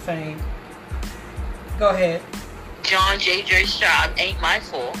what I'm saying? Go ahead. John J.J. Strive, ain't my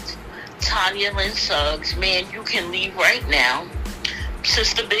fault. Tanya Lynn Suggs, man, you can leave right now.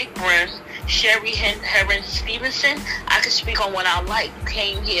 Sister Big Brim, Sherry Heron Stevenson, I can speak on what I like. You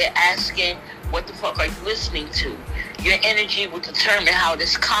came here asking, what the fuck are you listening to? Your energy will determine how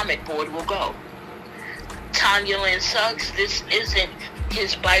this comment board will go. Tanya Lynn Suggs, this isn't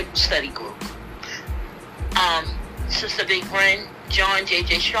his Bible study group. Sister Big Brim, John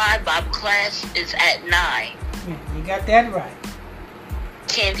J.J. Strive, Bible class is at 9. Yeah, you got that right.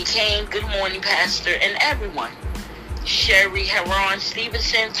 Candy Kane, good morning, Pastor, and everyone. Sherry Heron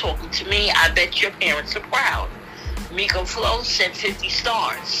Stevenson talking to me. I bet your parents are proud. Mika Flo sent 50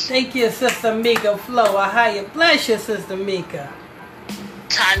 stars. Thank you, Sister Mika Flo. How you bless you, Sister Mika.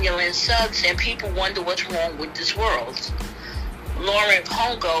 Tanya Lynn Suggs, and people wonder what's wrong with this world. Lauren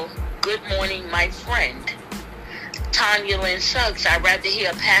Pongo, good morning, my friend. Tanya Lynn Suggs, I'd rather hear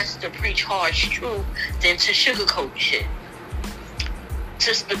a pastor preach harsh truth than to sugarcoat shit.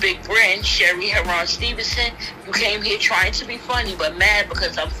 Sister Big Bren, Sherry Heron Stevenson, you came here trying to be funny, but mad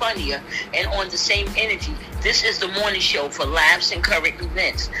because I'm funnier and on the same energy. This is the morning show for laughs and current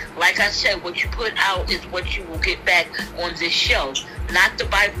events. Like I said, what you put out is what you will get back on this show. Not the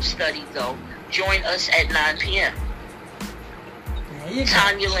Bible study, though. Join us at 9 p.m.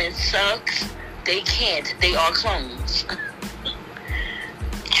 Tanya Lynn Suggs, they can't. They are clones.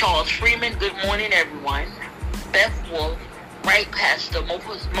 Charles Freeman, good morning, everyone. Beth Wolf, right, Pastor.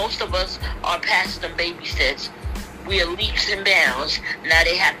 Most of us are past them baby steps. We are leaps and bounds. Now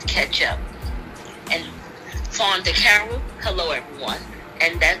they have to catch up. And Fonda Carroll, hello, everyone.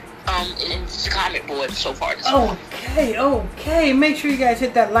 And that is the comment board so far. Okay. Make sure you guys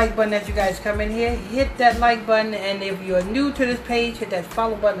hit that like button as you guys come in here. Hit that like button, and if you're new to this page, hit that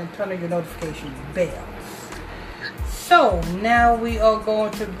follow button and turn on your notification bells. So now we are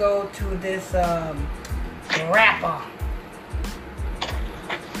going to go to this rapper.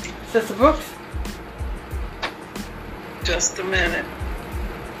 Sister Brooks? Just a minute.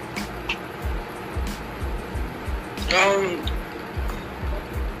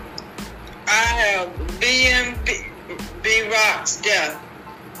 I have B Rock's death.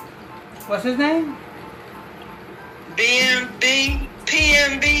 What's his name? PNB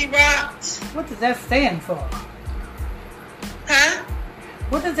Rocks. What does that stand for? Huh?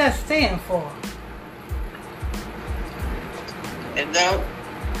 What does that stand for? And no.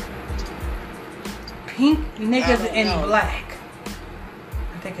 Pink niggas in black.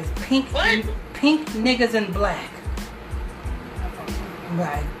 I think it's pink niggas in black.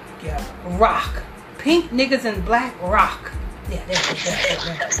 Right, yeah. Rock. Pink niggas in black rock. Yeah,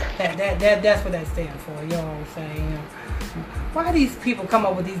 that's what that stands for. You know what I'm saying? You know. Why these people come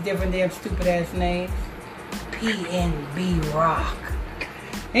up with these different damn stupid ass names? PNB Rock.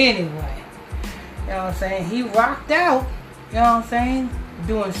 Anyway, you know what I'm saying? He rocked out, you know what I'm saying?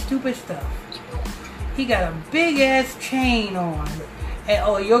 Doing stupid stuff. He got a big ass chain on. And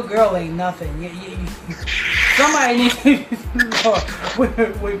oh, your girl ain't nothing. Somebody needs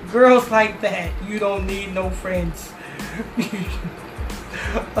with girls like that, you don't need no friends.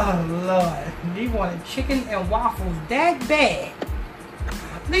 Oh Lord, he wanted chicken and waffles that bad.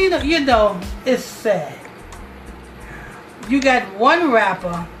 You know, it's sad. You got one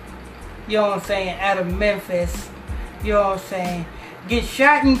rapper, you know what I'm saying, out of Memphis, you know what I'm saying, get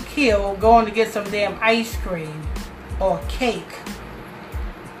shot and killed going to get some damn ice cream or cake.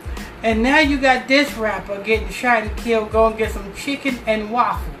 And now you got this rapper getting shot and killed going to get some chicken and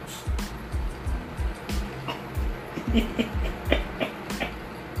waffles.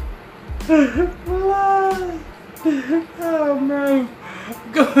 Oh man.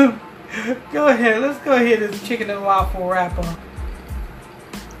 Go ahead. Let's go ahead, this chicken and waffle rapper.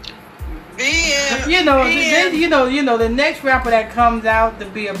 You know, the next rapper that comes out to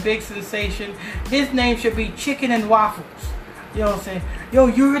be a big sensation, his name should be Chicken and Waffles. You know what I'm saying? Yo,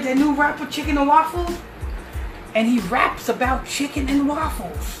 you heard that new rapper, Chicken and Waffles? And he raps about chicken and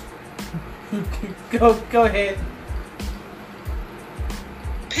waffles. Go ahead.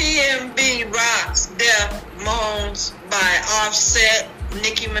 PNB Rocks Death Moans by Offset,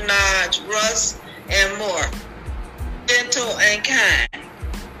 Nicki Minaj, Russ, and more. Gentle and kind.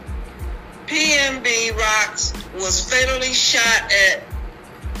 PNB Rocks was fatally shot at.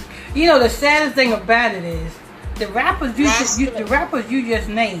 You know, the saddest thing about it is the rappers you just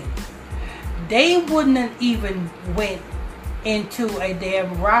named, they wouldn't have even went into a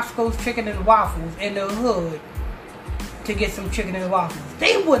damn Roscoe's Chicken and Waffles in the hood to get some chicken and waffles.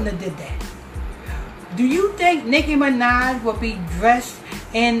 They wouldn't have did that. Do you think Nicki Minaj would be dressed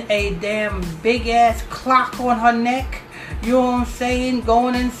in a damn big ass clock on her neck? You know what I'm saying?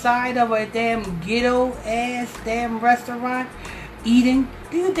 Going inside of a damn ghetto ass damn restaurant eating?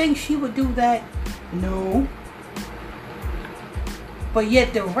 Do you think she would do that? No. But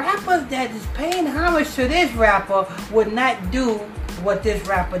yet the rappers that is paying homage to this rapper would not do what this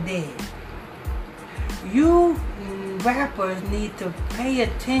rapper did. You rappers need to pay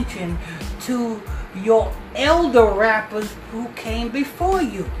attention to your elder rappers who came before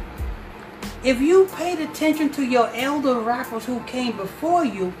you. If you paid attention to your elder rappers who came before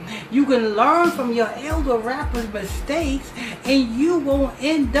you, you can learn from your elder rappers' mistakes and you won't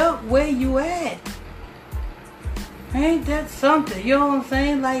end up where you at. Ain't that something? You know what I'm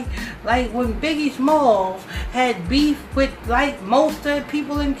saying? Like when Biggie Smalls had beef with like most of the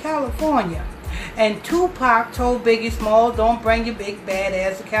people in California. And Tupac told Biggie Smalls, don't bring your big bad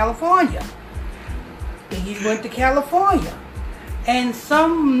ass to California. Biggie went to California. And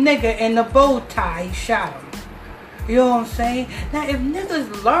some nigga in the bow tie shot him. You know what I'm saying? Now if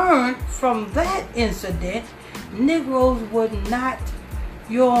niggas learned from that incident, Negroes would not,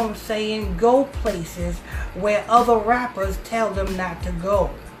 you know what I'm saying, go places where other rappers tell them not to go.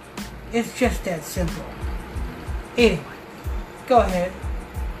 It's just that simple. Anyway, go ahead.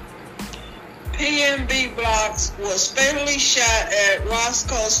 PNB Blocks was fatally shot at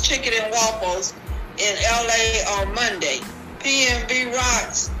Roscoe's Chicken and Waffles in LA on Monday. PNB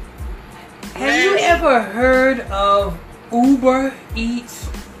Rocks. Have you ever heard of Uber Eats?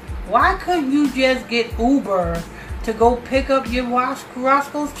 Why couldn't you just get Uber to go pick up your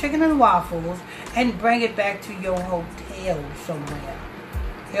Roscoe's Chicken and Waffles and bring it back to your hotel somewhere?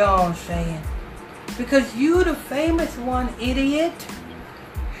 You know what I'm saying? Because you the famous one, idiot.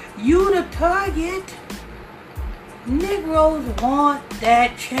 You the target. Negroes want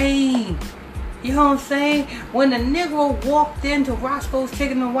that chain. You know what I'm saying? When the Negro walked into Roscoe's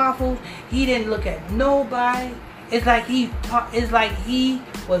Chicken and Waffles, he didn't look at nobody. It's like he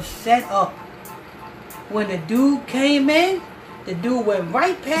was set up. When the dude came in, the dude went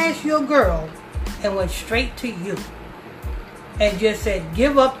right past your girl and went straight to you. And just said,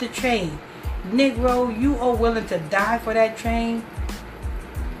 give up the chain. Negro, you are willing to die for that chain?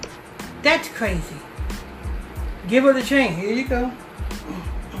 That's crazy. Give her the chain. Here you go.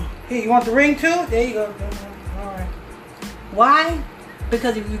 Here, you want the ring too? There you go. Alright. Why?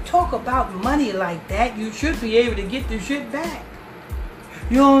 Because if you talk about money like that, you should be able to get the shit back.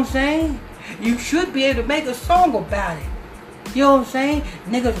 You know what I'm saying? You should be able to make a song about it. You know what I'm saying?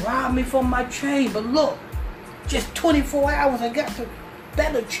 Niggas robbed me for my chain, but look, just 24 hours I got the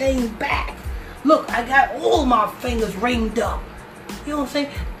better chain back. Look, I got all my fingers ringed up. You know what I'm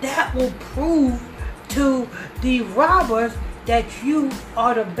saying? That will prove to the robbers that you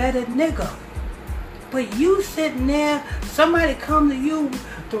are the better nigga. But you sitting there, somebody come to you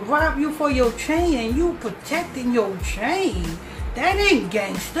to rob you for your chain and you protecting your chain. That ain't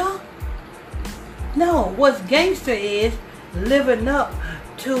gangster. No, what's gangster is living up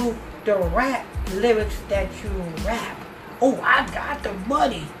to the rap lyrics that you rap. Oh, I got the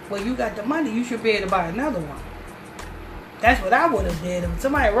money. Well, you got the money, you should be able to buy another one. That's what I would have did. If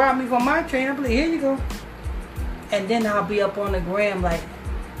somebody robbed me for my chain, I'd be like, here you go. And then I'll be up on the gram like,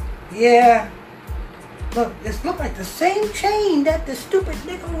 yeah, look, this look like the same chain that the stupid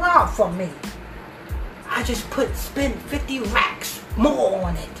nigga robbed from me. I just spent 50 racks more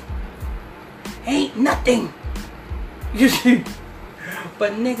on it. Ain't nothing. You see?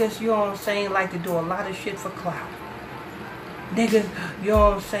 But niggas, you know what I'm saying, like to do a lot of shit for clout. Niggas, you know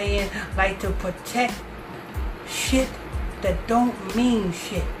what I'm saying, like to protect shit that don't mean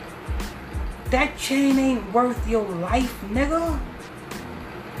shit. That chain ain't worth your life, nigga.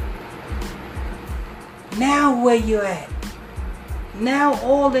 Now where you at? Now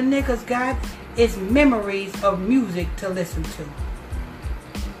all the niggas got is memories of music to listen to.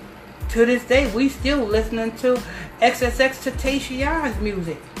 To this day, we still listening to XXXTentacion's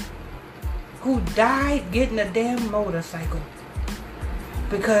music, who died getting a damn motorcycle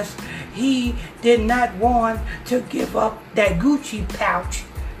because he did not want to give up that Gucci pouch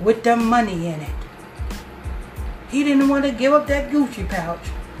with the money in it. He didn't want to give up that Gucci pouch,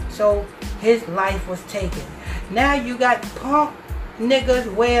 so his life was taken. Now you got punk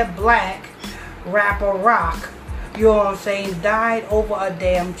niggas wear black, rapper rock, you know what I'm saying, died over a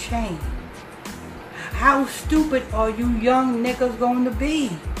damn chain. How stupid are you young niggas going to be?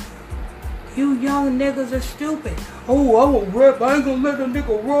 You young niggas are stupid. Oh, I'm a rap, I ain't gonna let a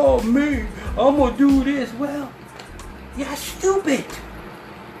nigga rob me. I'm gonna do this. Well, y'all stupid.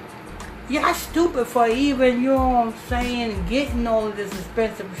 Y'all stupid for even, you know what I'm saying, getting all of this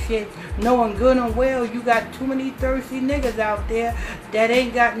expensive shit, knowing good and well you got too many thirsty niggas out there that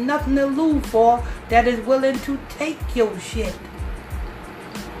ain't got nothing to lose for, that is willing to take your shit.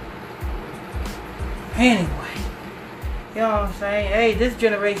 Anyway, you know what I'm saying? Hey, this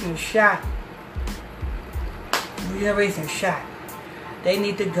generation is shot. This generation is shot. They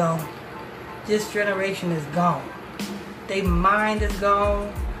need to go. This generation is gone. Their mind is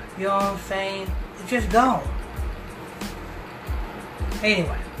gone. You know what I'm saying? It's just gone.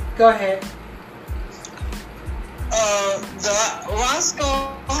 Anyway, go ahead. The Roscoe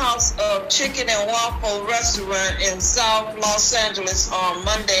House of Chicken and Waffle Restaurant in South Los Angeles on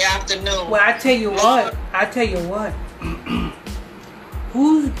Monday afternoon. Well, I tell you what.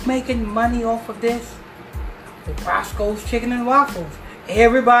 Who's making money off of this? The Roscoe's Chicken and Waffles.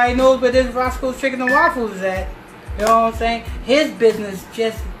 Everybody knows where this Roscoe's Chicken and Waffles is at. You know what I'm saying? His business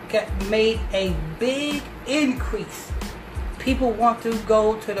just made a big increase. People want to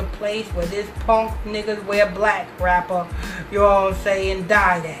go to the place where this punk niggas wear black rapper, you know what I'm saying,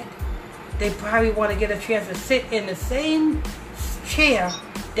 died at. They probably want to get a chance to sit in the same chair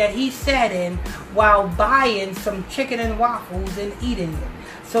that he sat in while buying some chicken and waffles and eating it.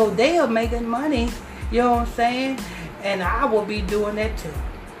 So they are making money, you know what I'm saying? And I will be doing that too.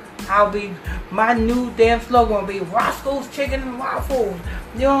 My new damn slogan will be Roscoe's Chicken and Waffles.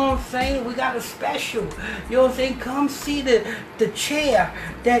 You know what I'm saying? We got a special. You know what I'm saying? Come see the chair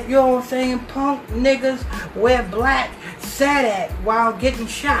that, you know what I'm saying, punk niggas wear black sat at while getting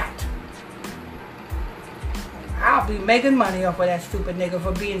shot. I'll be making money off of that stupid nigga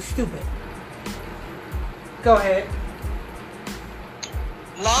for being stupid. Go ahead.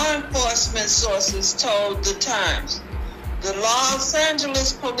 Law enforcement sources told The Times. The Los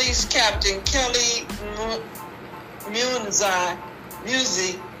Angeles Police Captain Kelly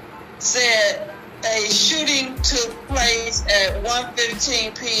Muzi said a shooting took place at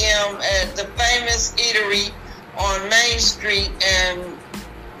 1:15 p.m. at the famous eatery on Main Street and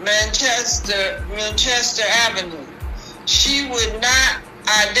Manchester Avenue. She would not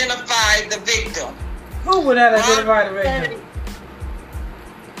identify the victim. Who would not identify the victim?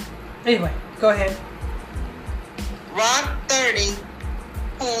 Anyway, go ahead. Rock 30,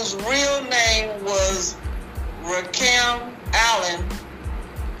 whose real name was Rakim Allen,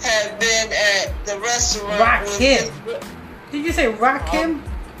 had been at the restaurant. Rakim. Did you say Rakim?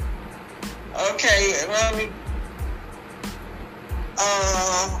 Okay, let me.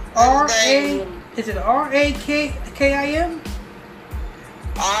 R-A. Is it R-A-K-I-M?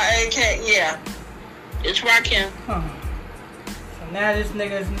 R-A-K, yeah. It's Rakim. Huh. So now this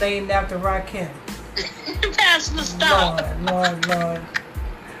nigga is named after Rakim. Pastor, stop. Lord.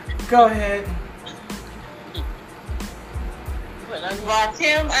 Go ahead.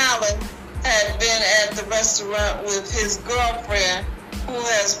 Rakim Allen had been at the restaurant with his girlfriend, who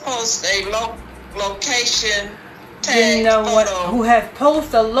has posted a location tag You know what? photo. Who has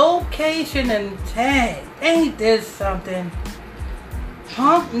posted a location and tag? Ain't this something?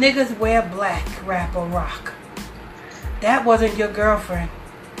 Punk niggas wear black, rapper rock. That wasn't your girlfriend.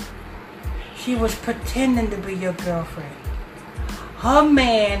 She was pretending to be your girlfriend. Her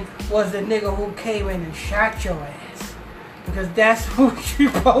man was the nigga who came in and shot your ass. Because that's who she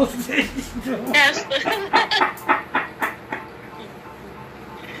posted.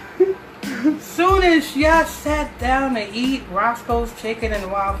 Soon as y'all sat down to eat Roscoe's Chicken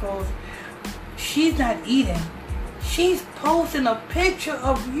and Waffles, she's not eating. She's posting a picture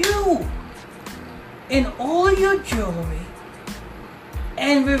of you in all your jewelry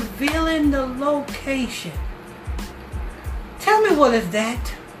and revealing the location. Tell me, what is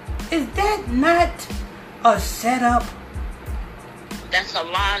that? Is that not a setup? That's a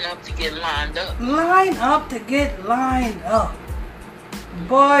lineup to get lined up. Line up to get lined up.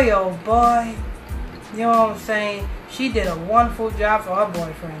 Boy, oh boy. You know what I'm saying? She did a wonderful job for her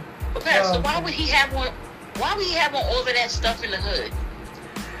boyfriend. Pastor, Oh, why would he have one? Why would he have all of that stuff in the hood?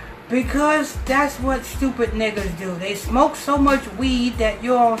 Because that's what stupid niggas do. They smoke so much weed that, you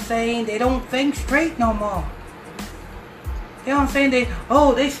know what I'm saying, they don't think straight no more. You know what I'm saying? They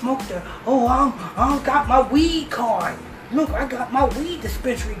smoked I got my weed card. Look, I got my weed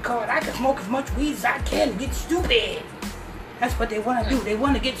dispensary card. I can smoke as much weed as I can. Get stupid. That's what they want to do. They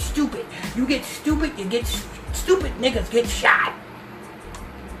want to get stupid. You get stupid, you get stupid niggas get shot.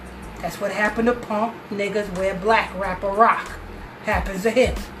 That's what happened to Punk niggas wear black, rapper rock. Happens to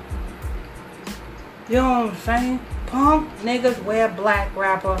him. You know what I'm saying? Punk niggas wear black,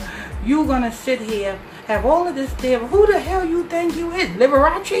 rapper. You gonna sit here, have all of this damn. Who the hell you think you is?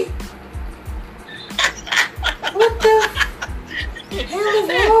 Liberace? What the hell is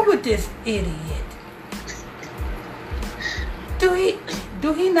wrong with this idiot?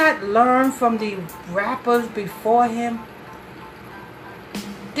 Do he not learn from the rappers before him?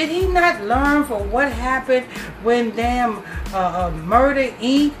 Did he not learn from what happened when damn Murder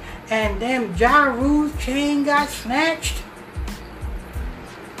Inc. and damn Ja Rule's chain got snatched?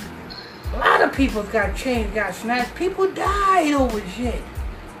 A lot of people's chains got snatched. People died over shit.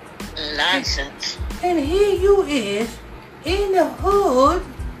 Nonsense. And here you is in the hood,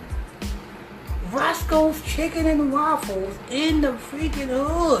 Roscoe's Chicken and Waffles in the freaking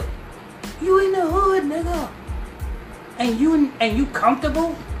hood. You in the hood, nigga. And you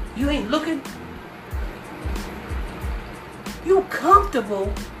comfortable? You ain't looking? You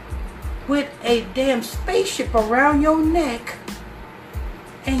comfortable with a damn spaceship around your neck,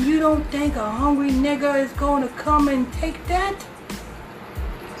 and you don't think a hungry nigga is going to come and take that?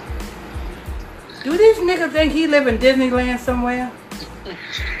 Do this nigga think he live in Disneyland somewhere? What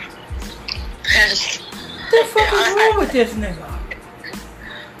the fuck is wrong with this nigga?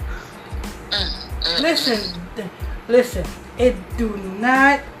 Listen, it do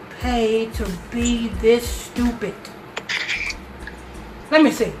not pay to be this stupid. Let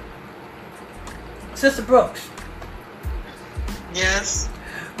me see. Sister Brooks. Yes.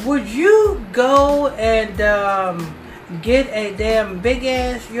 Would you go and get a damn big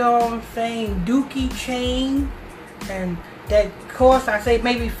ass, you know what I'm saying, dookie chain, and that costs, I say,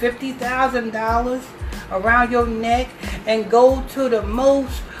 maybe $50,000 around your neck, and go to the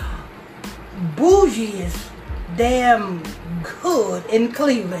most bougiest damn hood in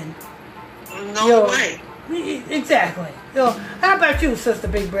Cleveland? No way. Exactly. How about you, Sister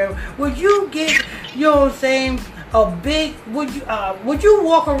Big Brother? Would you get, you know what I'm saying, would you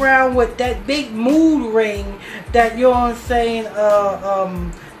walk around with that big mood ring that, you know what I'm saying,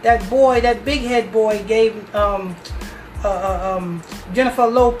 that big head boy gave Jennifer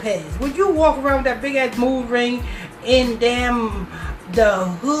Lopez? Would you walk around with that big ass mood ring in damn the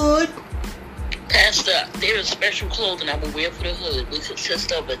hood? Pastor, there is special clothing I will wear for the hood, which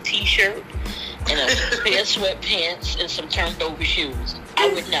consists of a t-shirt and a pair of sweatpants and some turned over shoes. I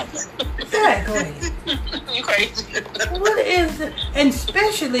would never. Exactly. You crazy? What is it? And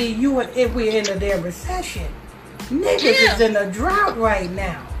especially if we're in a damn recession. Niggas is in a drought right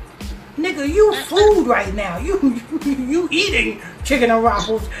now. Nigga, you food right now. You eating chicken and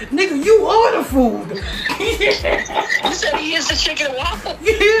waffles. Nigga, you are the food. You said he is the chicken and waffle?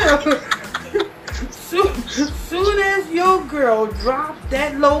 Yeah. Soon as your girl dropped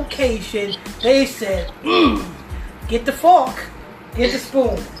that location, they said, get the fork, get the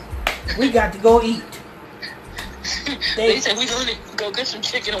spoon. We got to go eat. They said we going to go get some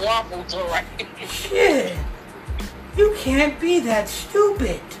chicken and waffles, all right? Shit. You can't be that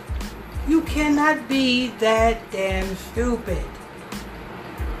stupid. You cannot be that damn stupid.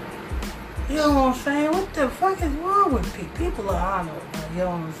 You know what I'm saying? What the fuck is wrong with people? People are honorable, you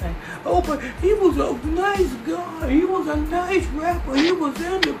know what I'm saying? Oh, but he was a nice guy. He was a nice rapper. He was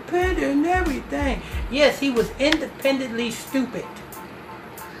independent and everything. Yes, he was independently stupid.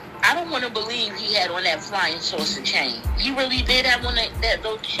 I don't want to believe he had on that flying saucer chain. He really did have on that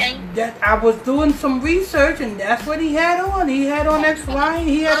little chain? That I was doing some research and that's what he had on. He had on that flying.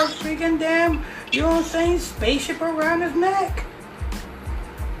 He had a freaking damn, you know what I'm saying, spaceship around his neck.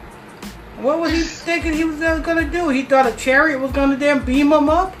 What was he thinking he was gonna do? He thought a chariot was gonna damn beam him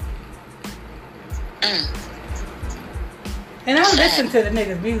up? And I listen to the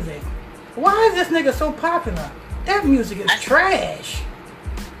nigga's music. Why is this nigga so popular? That music is trash.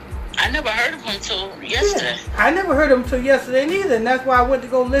 I never heard of him until yesterday. Yeah, I never heard of him until yesterday neither, and that's why I went to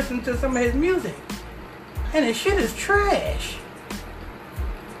go listen to some of his music. And his shit is trash.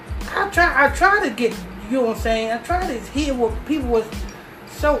 I try to get, you know what I'm saying? I try to hear what people was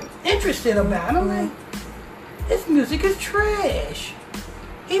so interested about. I'm like, this music is trash.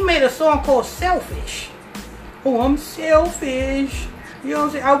 He made a song called Selfish. Oh, I'm selfish. You know what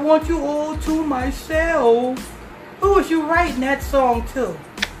I'm saying? I want you all to myself. Who was you writing that song to?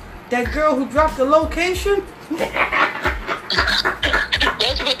 That girl who dropped the location? That's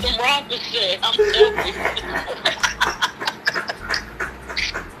what the rappers said. I'm selfish.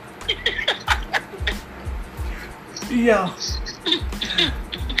 Yeah.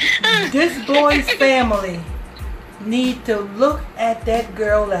 This boy's family need to look at that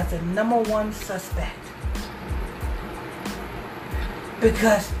girl as the #1 suspect.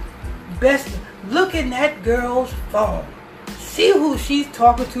 Because best look in that girl's phone. See who she's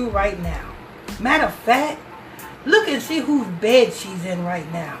talking to right now. Matter of fact, look and see whose bed she's in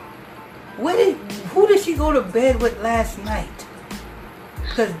right now. Who did she go to bed with last night?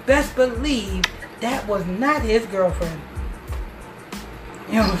 Because best believe that was not his girlfriend.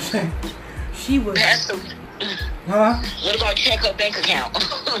 You know what I'm saying? She was. Huh? What about check her bank account?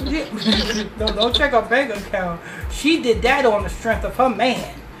 Don't check her bank account. She did that on the strength of her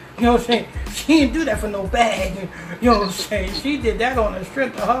man. You know what I'm saying? She didn't do that for no bag. You know what I'm saying? She did that on the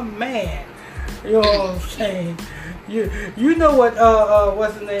strength of her man. You know what I'm saying? You know what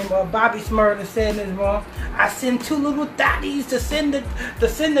what's the name? Bobby Smurda said in his mom. I send 2 little thotties to send the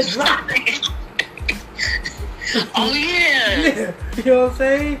drop. Oh yeah. Yeah. You know what I'm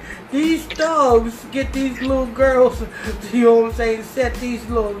saying? These thugs get these little girls, you know what I'm saying, set these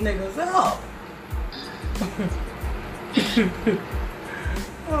little niggas up.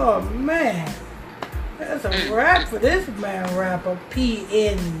 Oh man. That's a rap for this man rapper.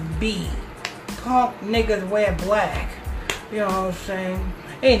 PNB. Punk niggas wear black. You know what I'm saying?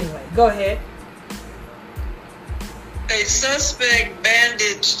 Anyway, go ahead. A suspect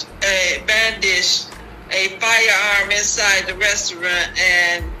bandaged a firearm inside the restaurant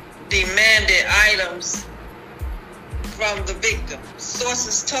and demanded items from the victim.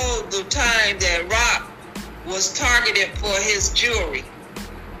 Sources told the Times that Rock was targeted for his jewelry.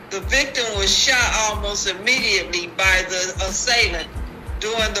 The victim was shot almost immediately by the assailant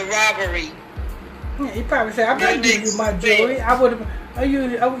during the robbery. Yeah, he probably said, "I'm not giving you my jewelry. I would have.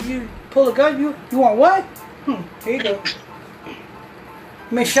 You pull a gun? You want what? Here you go.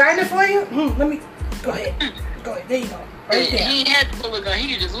 Me shine it for you? Let me. Go ahead. Go ahead. There you go. Right there. He had to pull a gun.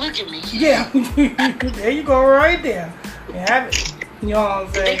 He could just look at me. Yeah. There you go. Right there. You have it. You know what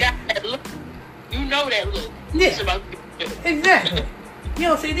I'm saying? They got that look. You know that look. Yeah. It's about Exactly. You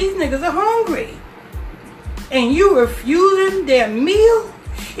know, see, these niggas are hungry. And you refusing their meal?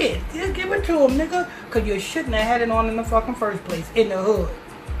 Shit. Just give it to them, nigga. Because you shouldn't have had it on in the fucking first place. In the hood.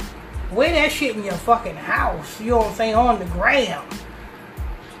 Wear that shit in your fucking house. You know what I'm saying? On the ground.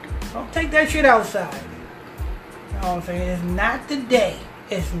 Don't take that shit outside. You know what I'm saying? It's not the day.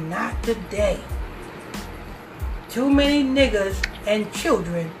 It's not the day. Too many niggas and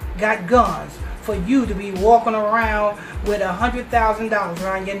children got guns for you to be walking around with $100,000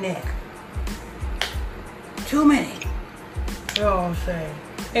 around your neck. Too many. You know what I'm saying?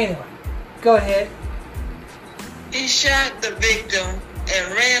 Anyway, go ahead. He shot the victim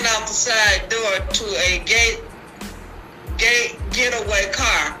and ran out the side door to a getaway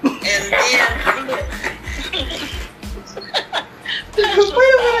car and then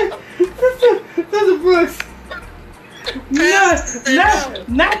Wait a minute. Sister Brooks.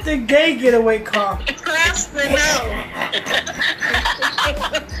 Not the gay getaway car. Pastor, no.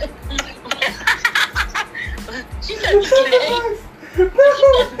 She said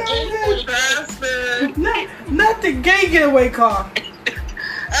Not the gay getaway car.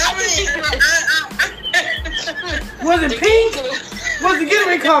 Was it pink? Was the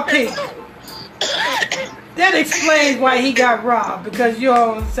getaway car pink? That explains why he got robbed, because you know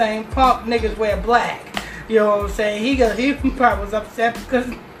what I'm saying, punk niggas wear black. You know what I'm saying? He probably was upset because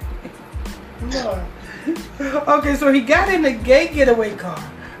Lord. Okay, so he got in the gay getaway car.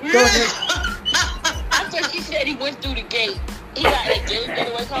 Go ahead. I thought she said he went through the gate. He got in a gay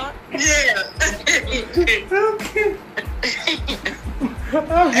getaway car? Yeah. Okay.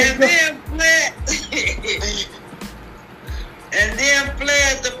 And then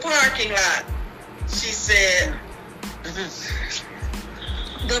fled the parking lot, she said.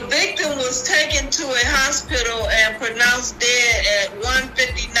 The victim was taken to a hospital and pronounced dead at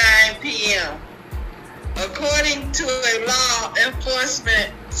 1:59 p.m. According to a law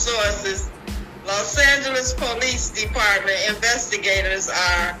enforcement sources, Los Angeles Police Department investigators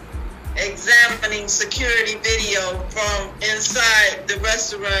are examining security video from inside the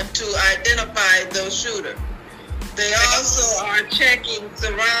restaurant to identify the shooter. They also are checking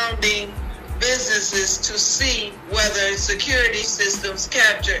surrounding businesses to see whether security systems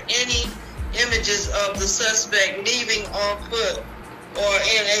capture any images of the suspect leaving on foot or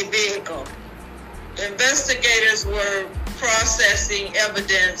in a vehicle. Investigators were processing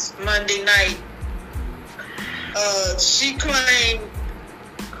evidence Monday night. She claimed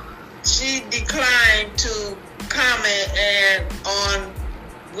she declined to comment on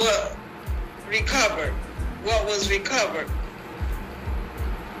what was recovered.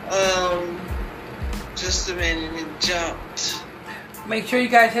 Just a minute, it jumped. Make sure you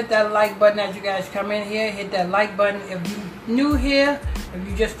guys hit that like button as you guys come in here. Hit that like button. If you're new here, if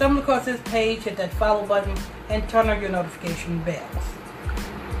you just stumbled across this page, hit that follow button and turn on your notification bells.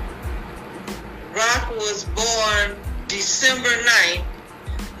 Rock was born December 9th,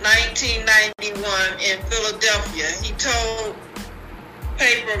 1991 in Philadelphia. He told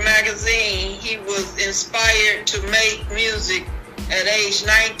Paper Magazine he was inspired to make music at age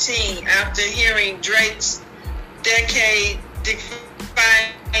 19 after hearing Drake's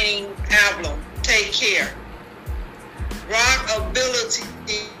decade-defining album, Take Care. Rock's ability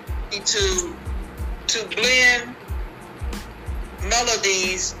to blend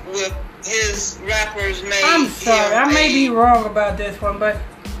melodies with his rappers made I'm sorry, I may be wrong about this one, but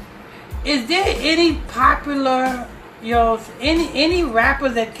is there any popular, any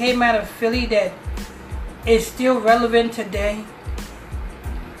rappers that came out of Philly that is still relevant today?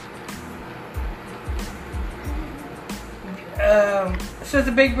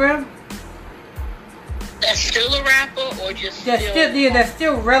 Sister Big Brim? That's still a rapper or just that's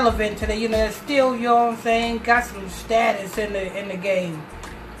still relevant today. That's still, you know what I'm saying, got some status in the game.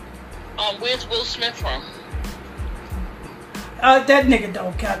 Where's Will Smith from? That nigga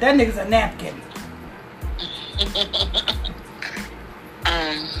don't count. That nigga's a napkin.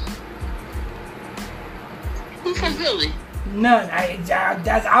 Who's from Philly? None. I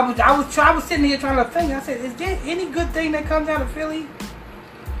was sitting here trying to think. I said, is there any good thing that comes out of Philly?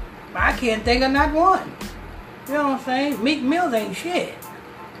 I can't think of not one. You know what I'm saying? Meek Mills ain't shit.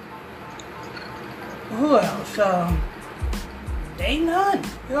 Who else? Ain't none.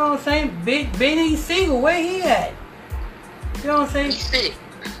 You know what I'm saying? Benny Siegel, where he at? You know what I'm saying? He's sick.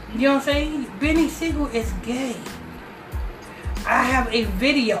 You know what I'm saying? Benny Siegel is gay. I have a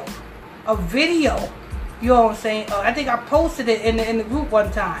video. You know what I'm saying? I think I posted it in the group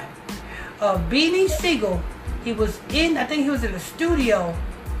one time. Benny Siegel, I think he was in the studio,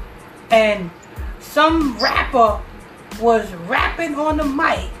 and some rapper was rapping on the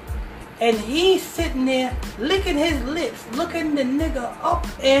mic, and he's sitting there licking his lips, looking the nigga up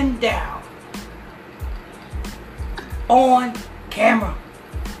and down on camera.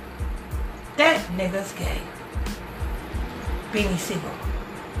 That nigga's gay. Benny Siegel.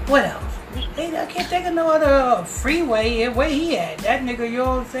 What else? I can't think of no other freeway. Where he at? That nigga, you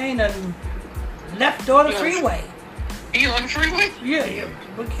know what I'm saying, left on the freeway. You on the freeway? Yeah.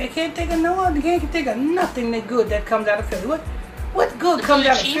 I can't think of no other. Can't think of nothing that good that comes out of Philly. What good comes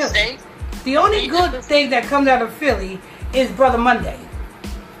out of Philly? Steak. The only good thing that comes out of Philly is Brother Monday.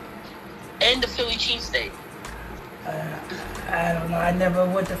 And the Philly cheesesteak. I don't know. I never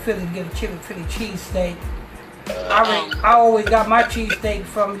went to Philly to get a Philly cheesesteak. I always got my cheesesteak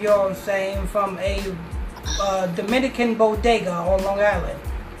from, you know what I'm saying, from a Dominican bodega on Long Island.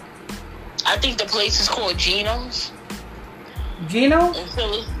 I think the place is called Geno's. Gino? In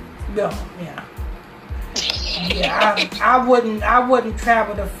Philly? No, yeah. Yeah, I wouldn't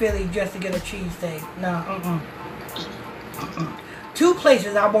travel to Philly just to get a cheesesteak. No, Two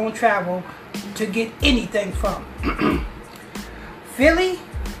places I won't travel to get anything from. Philly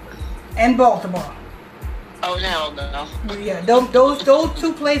and Baltimore. Oh, no. Yeah, those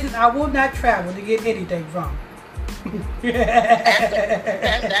two places I will not travel to get anything from. After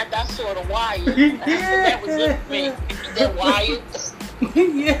I saw the Wire, that was it for me. That Wire.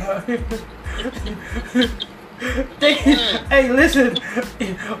 Yeah. Hey, listen.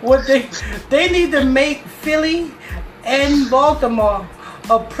 What they need to make Philly and Baltimore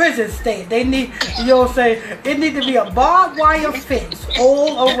a prison state. They need, you know what I'm saying? It need to be a barbed wire fence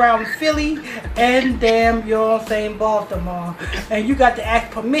all around Philly and damn, you know what I'm saying, Baltimore. And you got to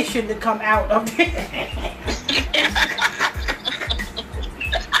ask permission to come out of there.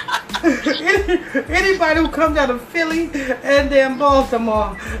 Anybody who comes out of Philly and then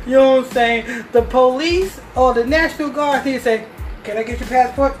Baltimore, you know what I'm saying, the police or the National Guard, they say, can I get your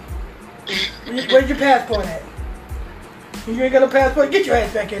passport? Where's your passport at? You ain't got a passport? Get your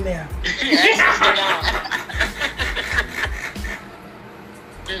ass back in there.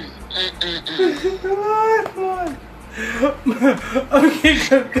 Come on. Okay,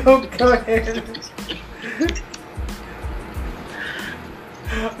 go ahead.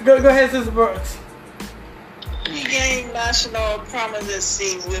 Go ahead, Sister Brooks. He gained national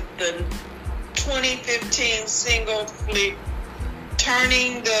prominency with the 2015 single flick,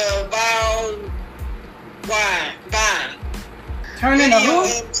 Turning the Viral Vine. Turning the who?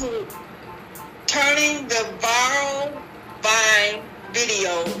 Turning the Viral Vine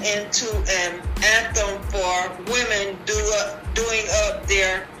video into an anthem for women doing up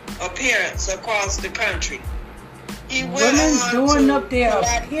their appearance across the country. Women doing up their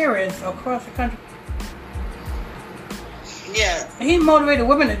appearance across the country. Yeah. He motivated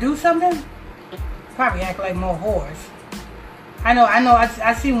women to do something? Probably act like more whores. I know.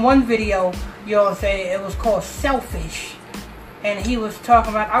 I seen one video, you know what I'm saying, it was called Selfish. And he was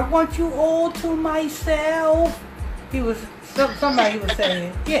talking about, I want you all to myself. Somebody was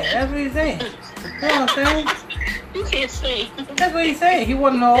saying, yeah, that's what he's saying. You know what I'm saying? You can't say. That's what he's saying. He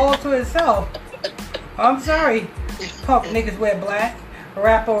wanted all to himself. I'm sorry. Punk niggas wear black.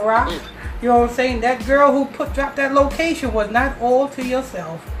 Rapper rock. You know what I'm saying? That girl who dropped that location was not all to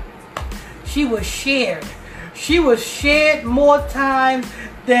yourself. She was shared. She was shared more times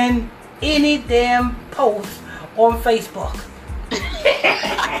than any damn post on Facebook.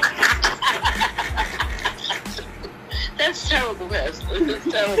 That's terrible, Pastor. That's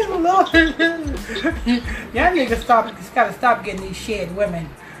terrible. Lord. Y'all niggas gotta stop getting these shared women.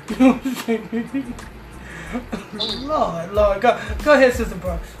 Lord. Go ahead, Sister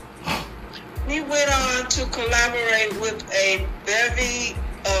Brooks. He went on to collaborate with a bevy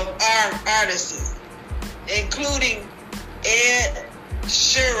of artists, including Ed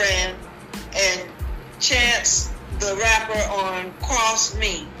Sheeran and Chance the Rapper on Cross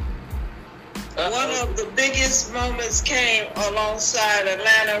Me. One of the biggest moments came alongside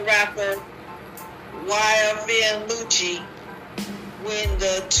Atlanta rapper YFN Lucci when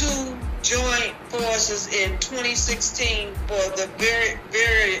the two joined forces in 2016 for the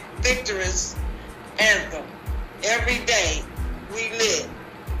very victorious anthem, Every Day We Lit.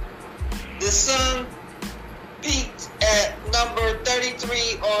 The song peaked at number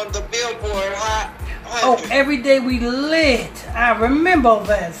 33 on the Billboard Hot 100. Oh, Every Day We Lit. I remember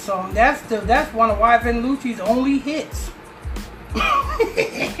that song. That's one of YFN Lucci's only hits.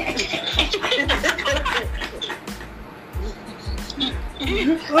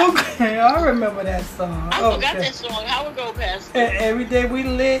 Okay, I remember that song. I forgot that song. How it go, Pastor? Every Day We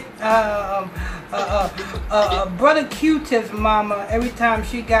Lit. Brother Q-Tip's mama, every time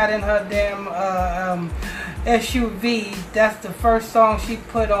she got in her damn SUV, that's the first song she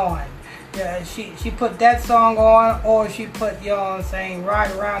put on. Yeah, she put that song on, or she put, you know what I'm saying,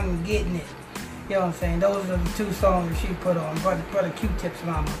 Ride Around and Getting It. You know what I'm saying? Those are the two songs that she put on. Brother Q-Tip's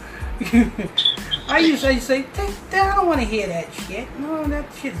mama. I used to say, take that. I don't want to hear that shit. No, that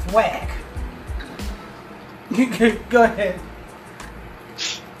shit's whack. Go ahead.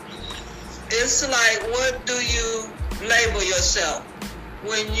 It's like, what do you label yourself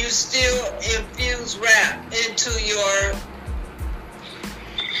when you still infuse rap into your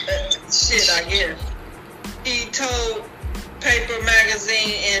shit, I guess. He told Paper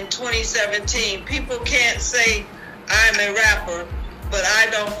Magazine in 2017, people can't say I'm a rapper, but I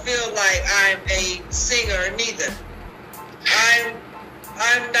don't feel like I'm a singer neither.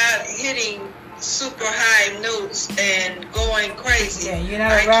 I'm not hitting super high notes and going crazy. Yeah, you're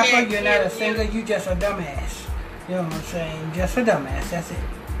not a rapper, you're not a singer, you just a dumbass. You know what I'm saying? Just a dumbass, that's it.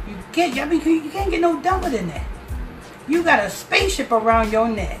 You can't get no dumber than that. You got a spaceship around your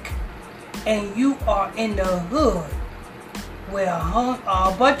neck, and you are in the hood where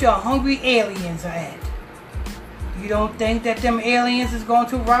a bunch of hungry aliens are at. You don't think that them aliens is going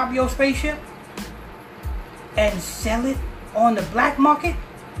to rob your spaceship and sell it on the black market?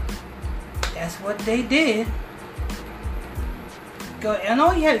 That's what they did. Go, and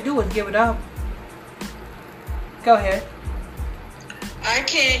all you had to do was give it up. Go ahead. I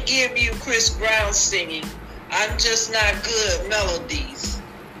can't give you Chris Brown singing. I'm just not good at melodies.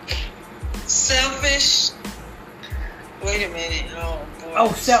 Selfish. Wait a minute. Oh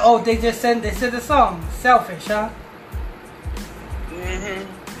boy. They said the song Selfish, huh? Mhm.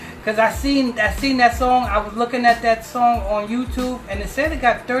 Cause I seen that song. I was looking at that song on YouTube, and it said it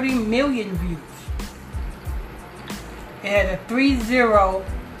got 30 million views. It had a 30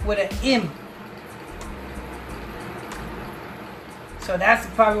 with an M. So that's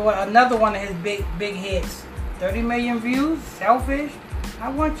probably another one of his big hits. 30 million views. Selfish. I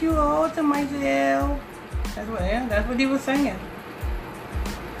want you all to myself. That's what he was saying.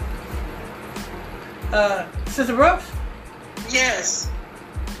 Sister Brooks? Yes.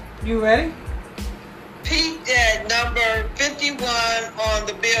 You ready? Peaked at number 51 on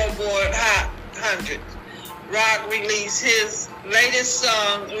the Billboard Hot 100. Rock released his latest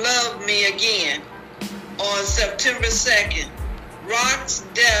song, Love Me Again, on September 2nd. Rock's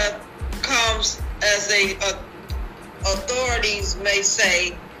death comes as authorities may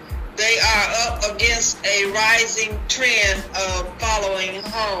say they are up against a rising trend of follow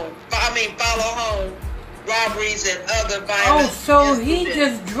home robberies and other violent so he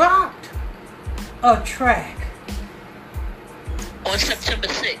just dropped a track. On September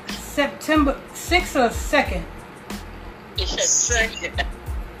 6th. September 6th or 2nd? It said second.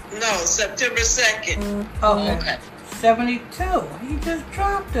 No, September 2nd. Okay. 72. He just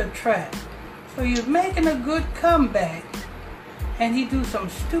dropped a track. So he's making a good comeback. And he do some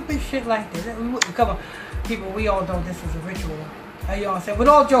stupid shit like this. Come on, people, we all know this is a ritual. You know what I'm saying? With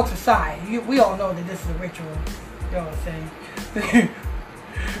all jokes aside, we all know that this is a ritual. You know what I'm saying?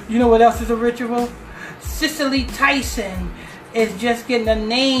 You know what else is a ritual? Cicely Tyson is just getting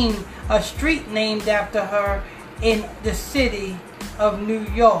a street named after her in the city of New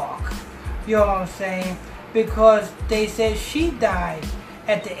York. You know what I'm saying? Because they said she died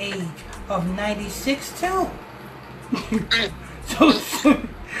at the age of 96 too. So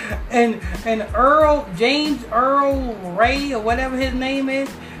and James Earl Ray or whatever his name is,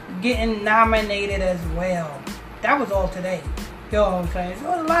 getting nominated as well. That was all today. You know what I'm saying?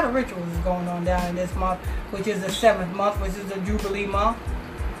 So a lot of rituals is going on down in this month, which is the 7th month, which is the Jubilee month.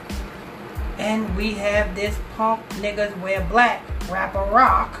 And we have this punk niggas wear black rapper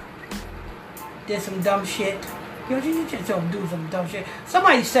Rock did some dumb shit. Yo, you just don't do some dumb shit.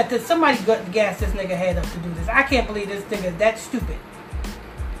 Somebody gassed this nigga head up to do this. I can't believe this nigga is that stupid.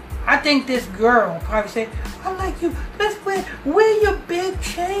 I think this girl probably said, I like you. Let's wear your big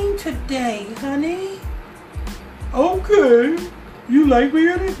chain today, honey. Okay. You like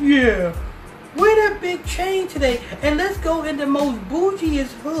wearing it? Yeah. Wear that big chain today. And let's go in the most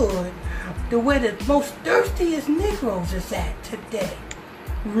bougiest hood to where the most thirstiest Negroes is at today.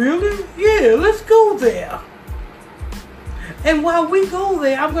 Really? Yeah, let's go there. And while we go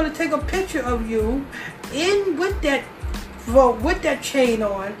there, I'm going to take a picture of you with that chain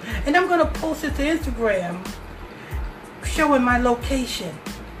on, and I'm going to post it to Instagram showing my location.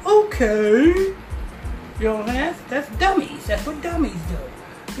 Okay. You know what I'm saying? That's dummies. That's what dummies do.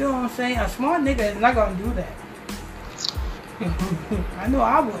 You know what I'm saying? A smart nigga is not going to do that. I know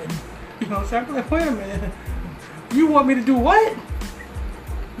I wouldn't. You know what I'm saying? I'm like, wait a minute. You want me to do what?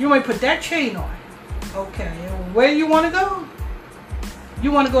 You want me to put that chain on? Okay. Where do you want to go?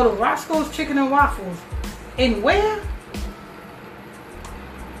 You want to go to Roscoe's Chicken and Waffles. And where?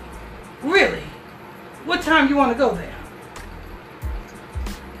 Really? What time you want to go there?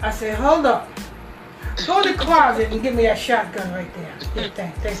 I said, hold up. Go to the closet and give me that shotgun right there. Yeah,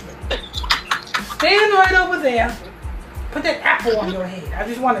 thanks. Stand right over there. Put that apple on your head. I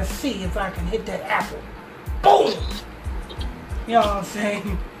just want to see if I can hit that apple. Boom! You know what I'm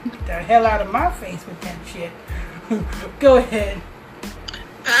saying? Get the hell out of my face with that shit. Go ahead.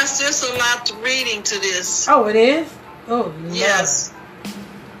 Pastor, there's a lot to reading to this. Oh, it is? Oh, Lord. Yes.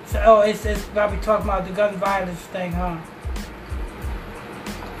 So, it's probably talking about the gun violence thing, huh?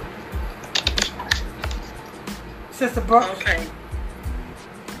 Sister Brooks? Okay.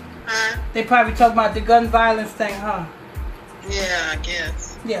 Huh? They probably talking about the gun violence thing, huh? Yeah, I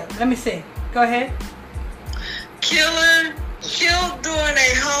guess. Yeah, let me see. Go ahead. Killer killed during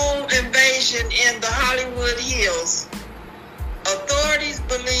a home invasion in the Hollywood Hills. Authorities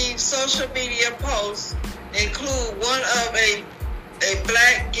believe social media posts include one of a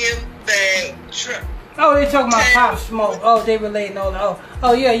black gift bag truck. Oh, they talking about Pop Smoke. Oh, they relating all that.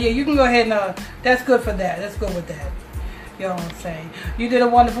 Oh, yeah. You can go ahead and that's good for that. That's good with that. You know what I'm saying? You did a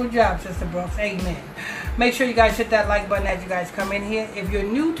wonderful job, Sister Brooks. Amen. Make sure you guys hit that like button as you guys come in here. If you're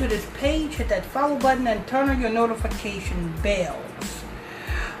new to this page, hit that follow button and turn on your notification bells.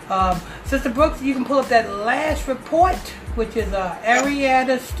 Sister Brooks, you can pull up that last report, which is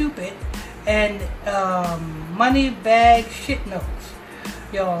Arietta Stupid and Moneybag Shit Notes.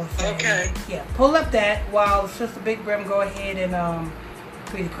 You know what I'm saying? Okay. Yeah, pull up that while Sister Big Brim go ahead and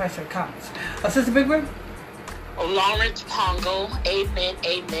read the question or comments. Sister Big Brim? Lawrence Pongo, amen,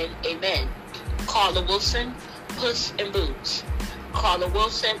 amen, amen. Carla Wilson, Puss in Boots. Carla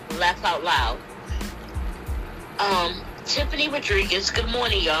Wilson, laugh out loud. Tiffany Rodriguez, good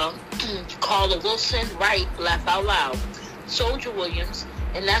morning, y'all. Carla Wilson, right, laugh out loud. Soldier Williams,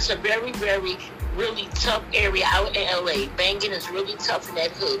 and that's a very, very, really tough area out in LA. Banging is really tough in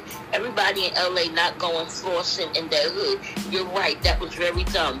that hood. Everybody in LA not going flossing in that hood. You're right, that was very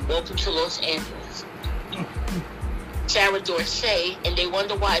dumb. Welcome to Los Angeles. Sarah Dorsey, and they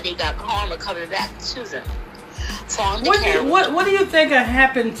wonder why they got karma coming back to them. What do you think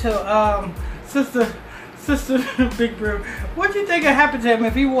happened to Sister Big Brim? What do you think happened to him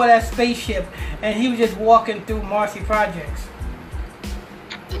if he wore that spaceship and he was just walking through Marcy Projects?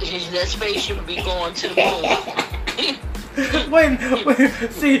 That spaceship would be going to the moon.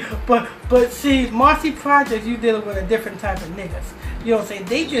 wait, see, but see, Marcy Projects, you dealing with a different type of niggas. You know what I'm saying?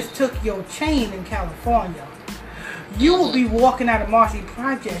 They just took your chain in California. You will be walking out of Marcy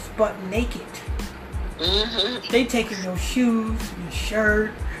Projects butt naked. They taking your shoes, your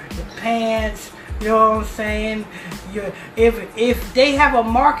shirt, your pants. You know what I'm saying? If they have a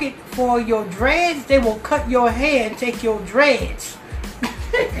market for your dreads, they will cut your hair and take your dreads.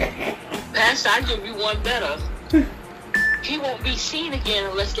 Pastor, I give you one better. He won't be seen again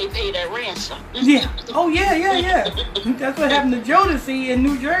unless they pay that ransom. Yeah. Oh yeah. That's what happened to Jodeci in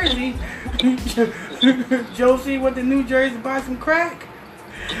New Jersey. Josie went to New Jersey to buy some crack,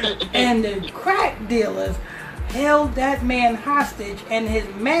 and the crack dealers held that man hostage, and his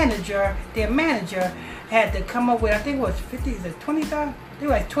manager, their manager, had to come up with, I think it was 50, is it 20,000? It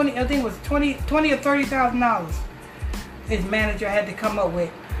was like 20, I think it was 20 or $30,000. His manager had to come up with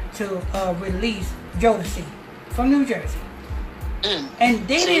to release Jodeci from New Jersey. And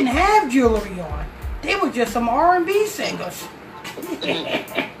they didn't have jewelry on. They were just some R&B singers.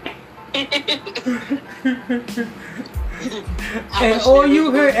 And all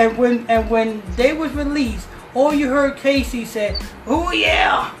you heard, and when they was released, all you heard Casey said, "Oh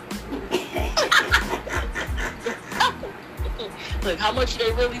yeah." Look, how much they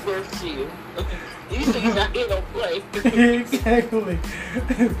really worth to you? These things out here don't play. Exactly.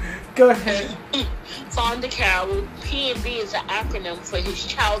 Go ahead. Fonda Carroll, P&B is an acronym for his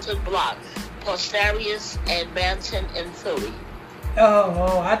childhood block, Postarius and Banton in Philly.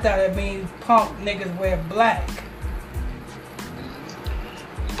 Oh, I thought it means punk niggas wear black.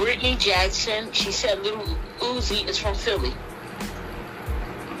 Brittany Jackson, she said Little Uzi is from Philly.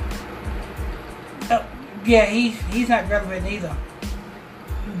 Yeah, he's not relevant either.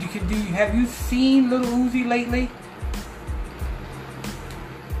 Have you seen Little Uzi lately?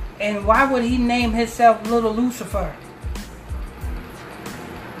 And why would he name himself Little Lucifer?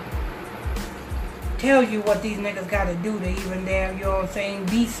 Tell you what these niggas gotta do to even damn, you know what I'm saying,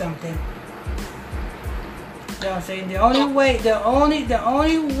 be something. You know what I'm saying? The only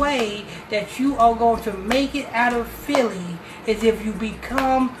way that you are going to make it out of Philly is if you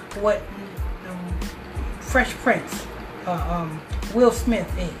become what Fresh Prince, Will Smith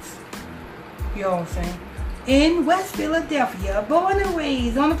is. You know what I'm saying? In West Philadelphia, born and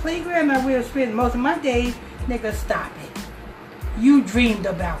raised on the playground I will spend most of my days. Nigga, stop it. You dreamed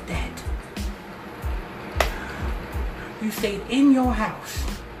about that. You stayed in your house.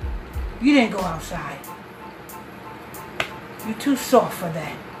 You didn't go outside. You too soft for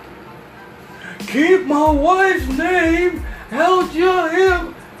that. Keep my wife's name out your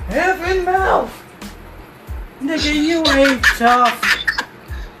effing mouth. Nigga, you ain't tough.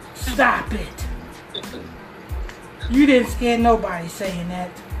 Stop it. You didn't scare nobody saying that.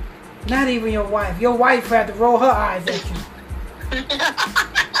 Not even your wife. Your wife had to roll her eyes at you.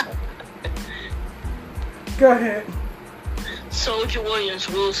 Go ahead. Soldier Williams,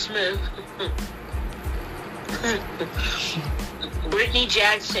 Will Smith. Brittany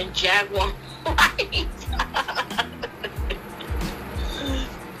Jackson, Jaguar.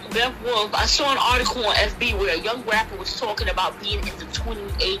 Beth Wolf, I saw an article on FB where a young rapper was talking about being in the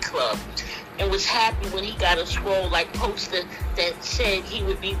 28 Club and was happy when he got a scroll like poster that said he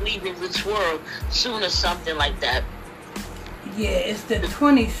would be leaving this world soon or something like that. Yeah, it's the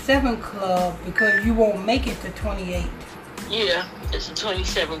 27 Club because you won't make it to 28. Yeah, it's the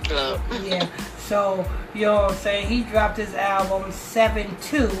 27 Club. Yeah, so, you know what I'm saying, he dropped his album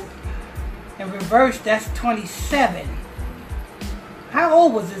 7-2. In reverse, that's 27. How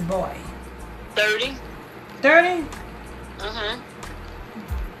old was this boy? 30. 30? Uh-huh.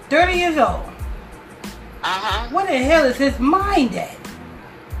 30 years old. Where the hell is his mind at?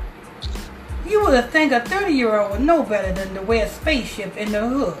 You would have think a 30-year-old would know better than to wear a spaceship in the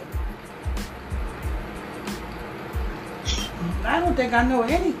hood. I don't think I know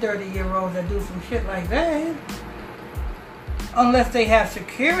any 30-year-olds that do some shit like that. Unless they have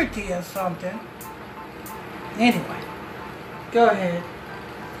security or something. Anyway, go ahead.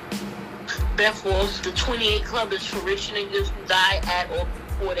 Beth Walsh, the 28 Club is for rich niggas who die at or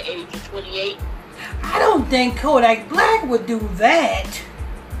before the age of 28. I don't think Kodak Black would do that.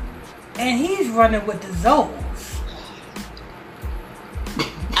 And he's running with the Zoes.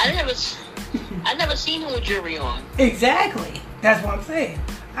 I never seen him with jewelry on. Exactly. That's what I'm saying.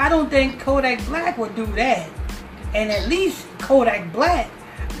 I don't think Kodak Black would do that. And at least Kodak Black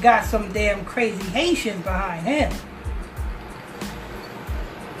got some damn crazy Haitians behind him.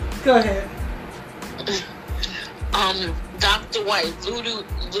 Go ahead. Dr. White, little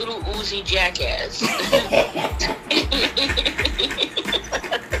Uzi jackass.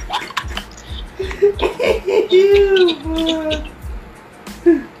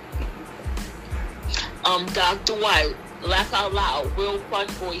 Dr. White, laugh out loud, Will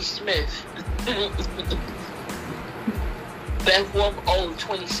Funboy Smith. Beth Wolf,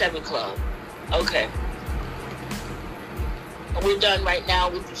 27 Club. Okay. We're done right now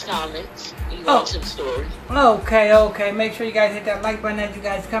with these comments. You go to the story. Okay. Make sure you guys hit that like button as you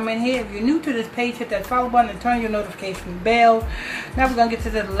guys come in here. If you're new to this page, hit that follow button and turn your notification bell. Now we're going to get to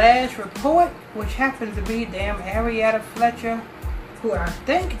the last report, which happens to be damn Arietta Fletcher, who I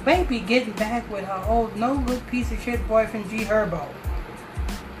think may be getting back with her old no-good piece of shit boyfriend G Herbo.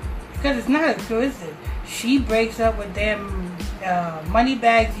 Because it's not a coincidence. She breaks up with damn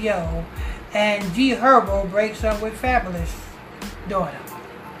Moneybags Yo, and G Herbo breaks up with Fabulous daughter.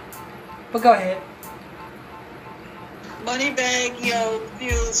 But go ahead. Moneybag Yo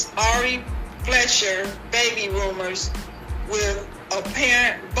fuels Ari Fletcher baby rumors with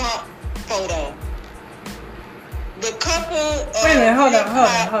apparent bump photo. The couple Wait a minute,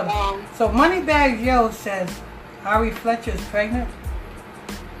 hold on. So Moneybag Yo says Ari Fletcher is pregnant?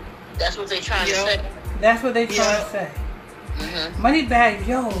 That's what they're trying to say. That's what they're trying to say. Moneybag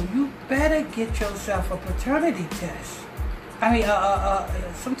Yo, you better get yourself a paternity test. I mean,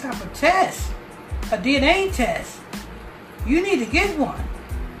 some type of test. A DNA test. You need to get one.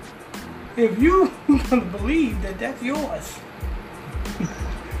 If you gonna believe that that's yours.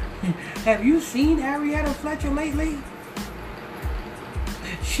 Have you seen Arietta Fletcher lately?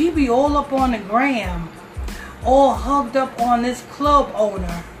 She be all up on the gram, all hugged up on this club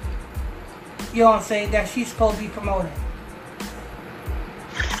owner. You know what I'm saying? That she's supposed to be promoting.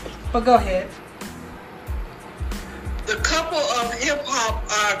 But go ahead. The couple of hip-hop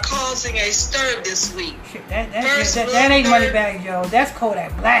are causing a stir this week. Shit, that ain't Moneybag Yo. That's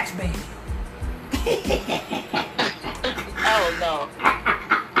Kodak Black's baby. Oh, no.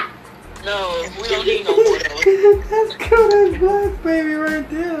 No, we don't need no more of those. That's Kodak Black's baby right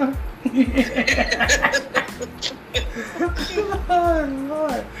there. Oh,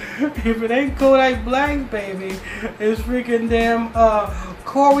 Lord. If it ain't Kodak Black's baby, it's freaking damn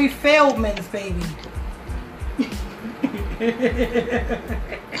Corey Feldman's baby.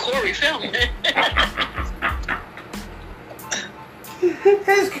 Corey Feldman.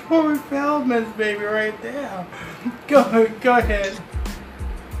 That's Corey Feldman's baby right there. Go ahead.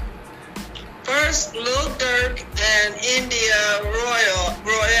 First, Lil Durk and India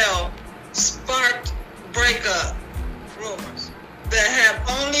Royale sparked breakup rumors that have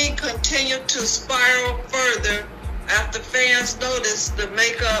only continued to spiral further after fans noticed the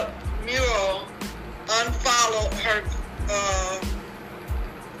makeup mural unfollowed her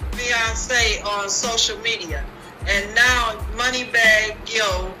fiance on social media. And now Moneybag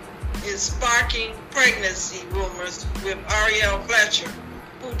Yo is sparking pregnancy rumors with Arielle Fletcher,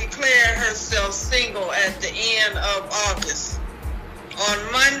 who declared herself single at the end of August.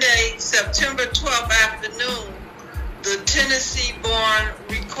 On Monday, September 12th afternoon, the Tennessee-born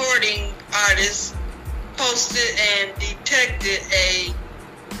recording artist posted and detected a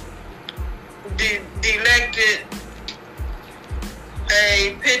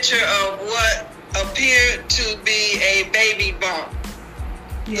picture of what appeared to be a baby bump.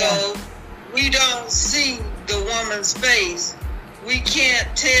 Yeah. Though we don't see the woman's face, we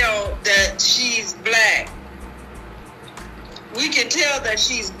can't tell that she's black. We can tell that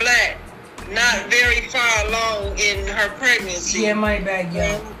she's black, not very far along in her pregnancy. Yeah, Moneybag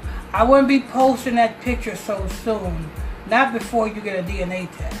Yo. I wouldn't be posting that picture so soon. Not before you get a DNA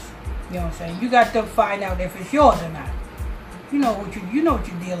test. You know what I'm saying? You got to find out if it's yours or not. You know what you're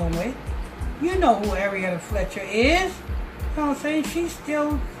dealing with. You know who Arietta Fletcher is. You know what I'm saying? She's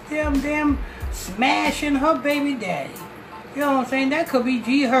still them smashing her baby daddy. You know what I'm saying? That could be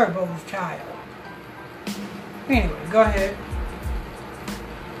G Herbo's child. Anyway, go ahead.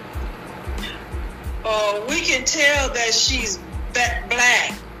 We can tell that she's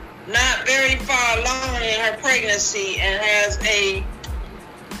black, not very far along in her pregnancy, and has a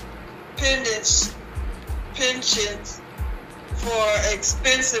penchant for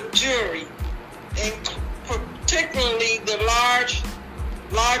expensive jewelry, and particularly the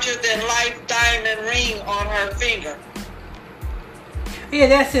larger-than-life diamond ring on her finger. Yeah,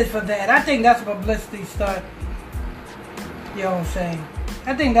 that's it for that. I think that's a publicity stunt. You know what I'm saying?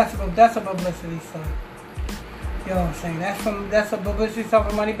 I think that's a publicity stunt. You know what I'm saying? That's a publicity stunt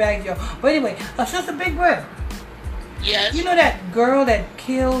for Moneybags, yo. But anyway, Sister Big Brim. Yes. You know that girl that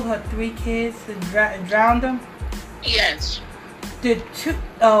killed her 3 kids and drowned them? Yes.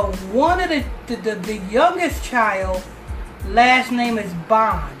 One of the youngest child, last name is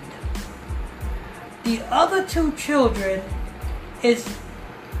Bond. The other 2 children is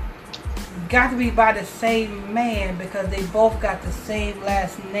got to be by the same man because they both got the same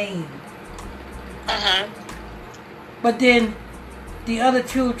last name. Uh-huh. But then the other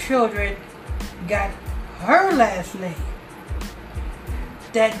 2 children got her last name.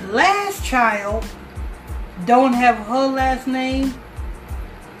 That last child don't have her last name.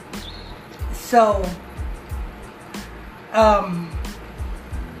 So I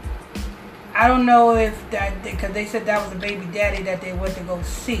don't know if that, because they said that was a baby daddy that they went to go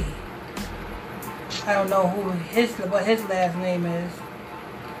see. I don't know what his last name is,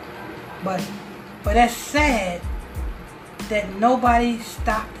 but that's sad that nobody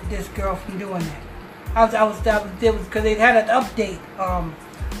stopped this girl from doing that. It was because they had an update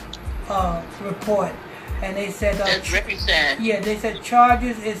report, and they said that's very sad. Yeah, they said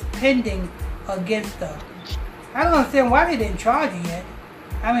charges is pending against her. I don't understand why they didn't charge her yet.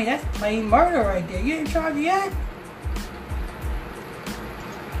 I mean, that's plain murder right there. You didn't charge her yet?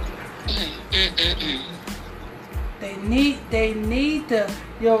 They need to,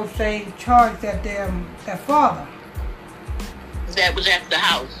 you know what I'm saying, charge that father. That was at the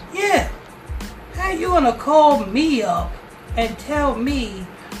house. Yeah. How you gonna call me up and tell me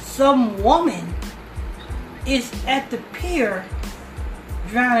some woman is at the pier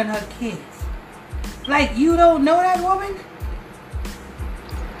drowning her kids? Like, you don't know that woman?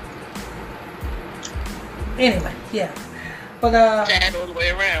 Anyway, yeah. But sad all the way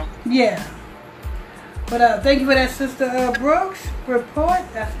around. Yeah. But thank you for that, Sister Brooks report.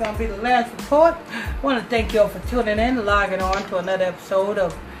 That's gonna be the last report. I want to thank y'all for tuning in, logging on to another episode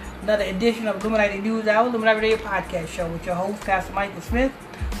of another edition of Illuminati News Hour, Illuminati Radio Podcast Show with your host, Pastor Michael Smith,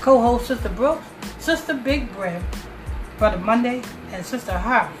 co-host Sister Brooks, Sister Big Brim, Brother Monday, and Sister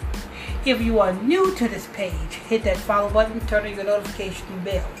Harvey. If you are new to this page, hit that follow button, turn on your notification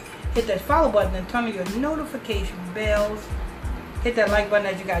bells. Hit that follow button and turn on your notification bells. Hit that like button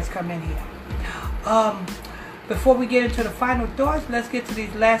as you guys come in here. Before we get into the final thoughts, let's get to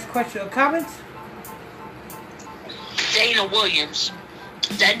these last questions or comments. Dana Williams.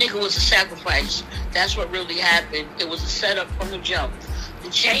 That nigga was a sacrifice. That's what really happened. It was a setup from the jump. The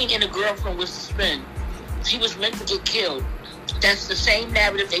chain and the girlfriend was to spin. He was meant to get killed. That's the same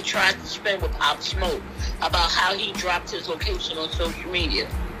narrative they tried to spin with Pop Smoke about how he dropped his location on social media.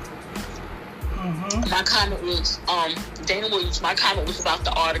 Mm-hmm. My comment was, Dana Williams, my comment was about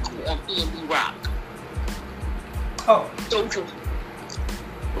the article on E&B Rock. Oh.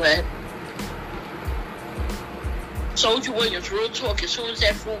 What? Soldier Williams, real talk, as soon as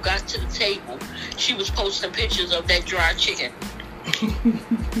that fool got to the table, she was posting pictures of that dry chicken.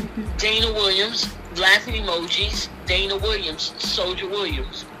 Dana Williams, laughing emojis. Dana Williams, Soldier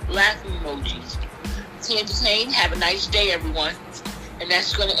Williams, laughing emojis. Candy Kane, have a nice day, everyone. And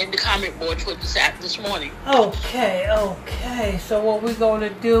that's going to end the comment board for this morning. Okay. So what we're going to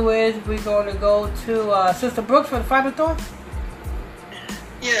do is we're going to go to Sister Brooks for the final thoughts.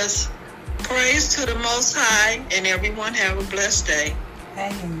 Yes. Praise to the Most High, and everyone have a blessed day.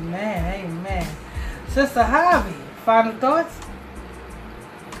 Amen. Sister Harvey, final thoughts?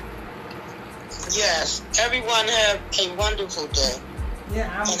 Yes. Everyone have a wonderful day.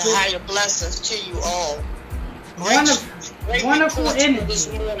 Yeah, and higher blessings to you all. Wonderful energy. This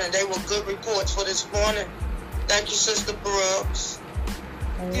morning. They were good reports for this morning. Thank you, Sister Brooks.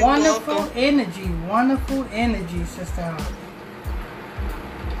 Wonderful energy, Sister Harvey.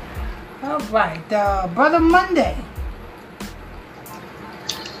 All right, Brother Monday.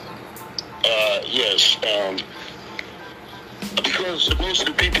 Yes. Because most of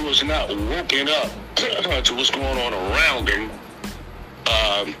the people is not woken up to what's going on around them.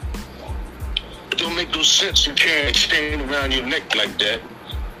 It don't make no sense you carrying a chain around your neck like that.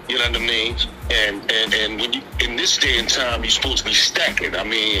 You know what I mean? And when you, in this day and time, you're supposed to be stacking. I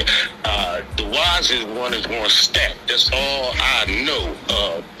mean, the wisest one is going to stack. That's all I know,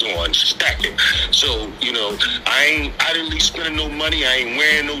 doing stacking. So, you know, I didn't really spending no money. I ain't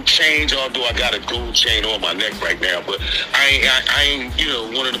wearing no chains, although I got a gold chain on my neck right now. But I ain't, you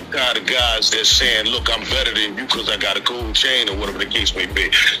know, one of the kind of guys that's saying, look, I'm better than you because I got a gold chain or whatever the case may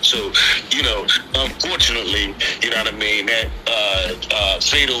be. So, you know, unfortunately, you know what I mean, that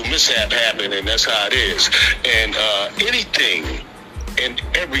fatal mishap happened, and that's how it is. And anything and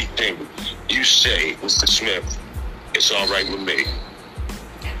everything you say, Mr. Smith, it's all right with me.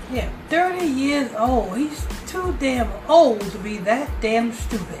 Yeah, 30 years old. He's too damn old to be that damn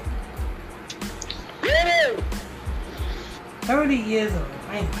stupid. 30 years old.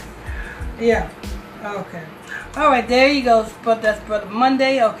 Anyway. Yeah. Okay. All right, there you go. But that's Brother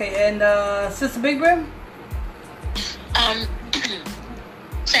Monday. Okay, and Sister Big Brim?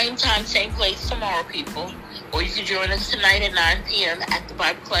 Same time, same place tomorrow, people. Or you can join us tonight at 9 p.m. at the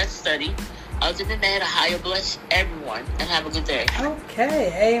Bible class study. Other than that, a higher bless everyone and have a good day.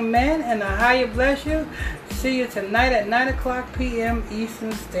 Okay, amen. And a higher bless you. See you tonight at 9 o'clock p.m.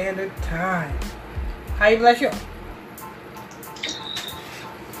 Eastern Standard Time. Higher bless you.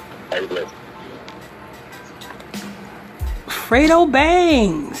 Higher bless. Fredo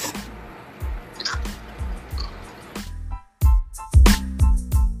Bangs.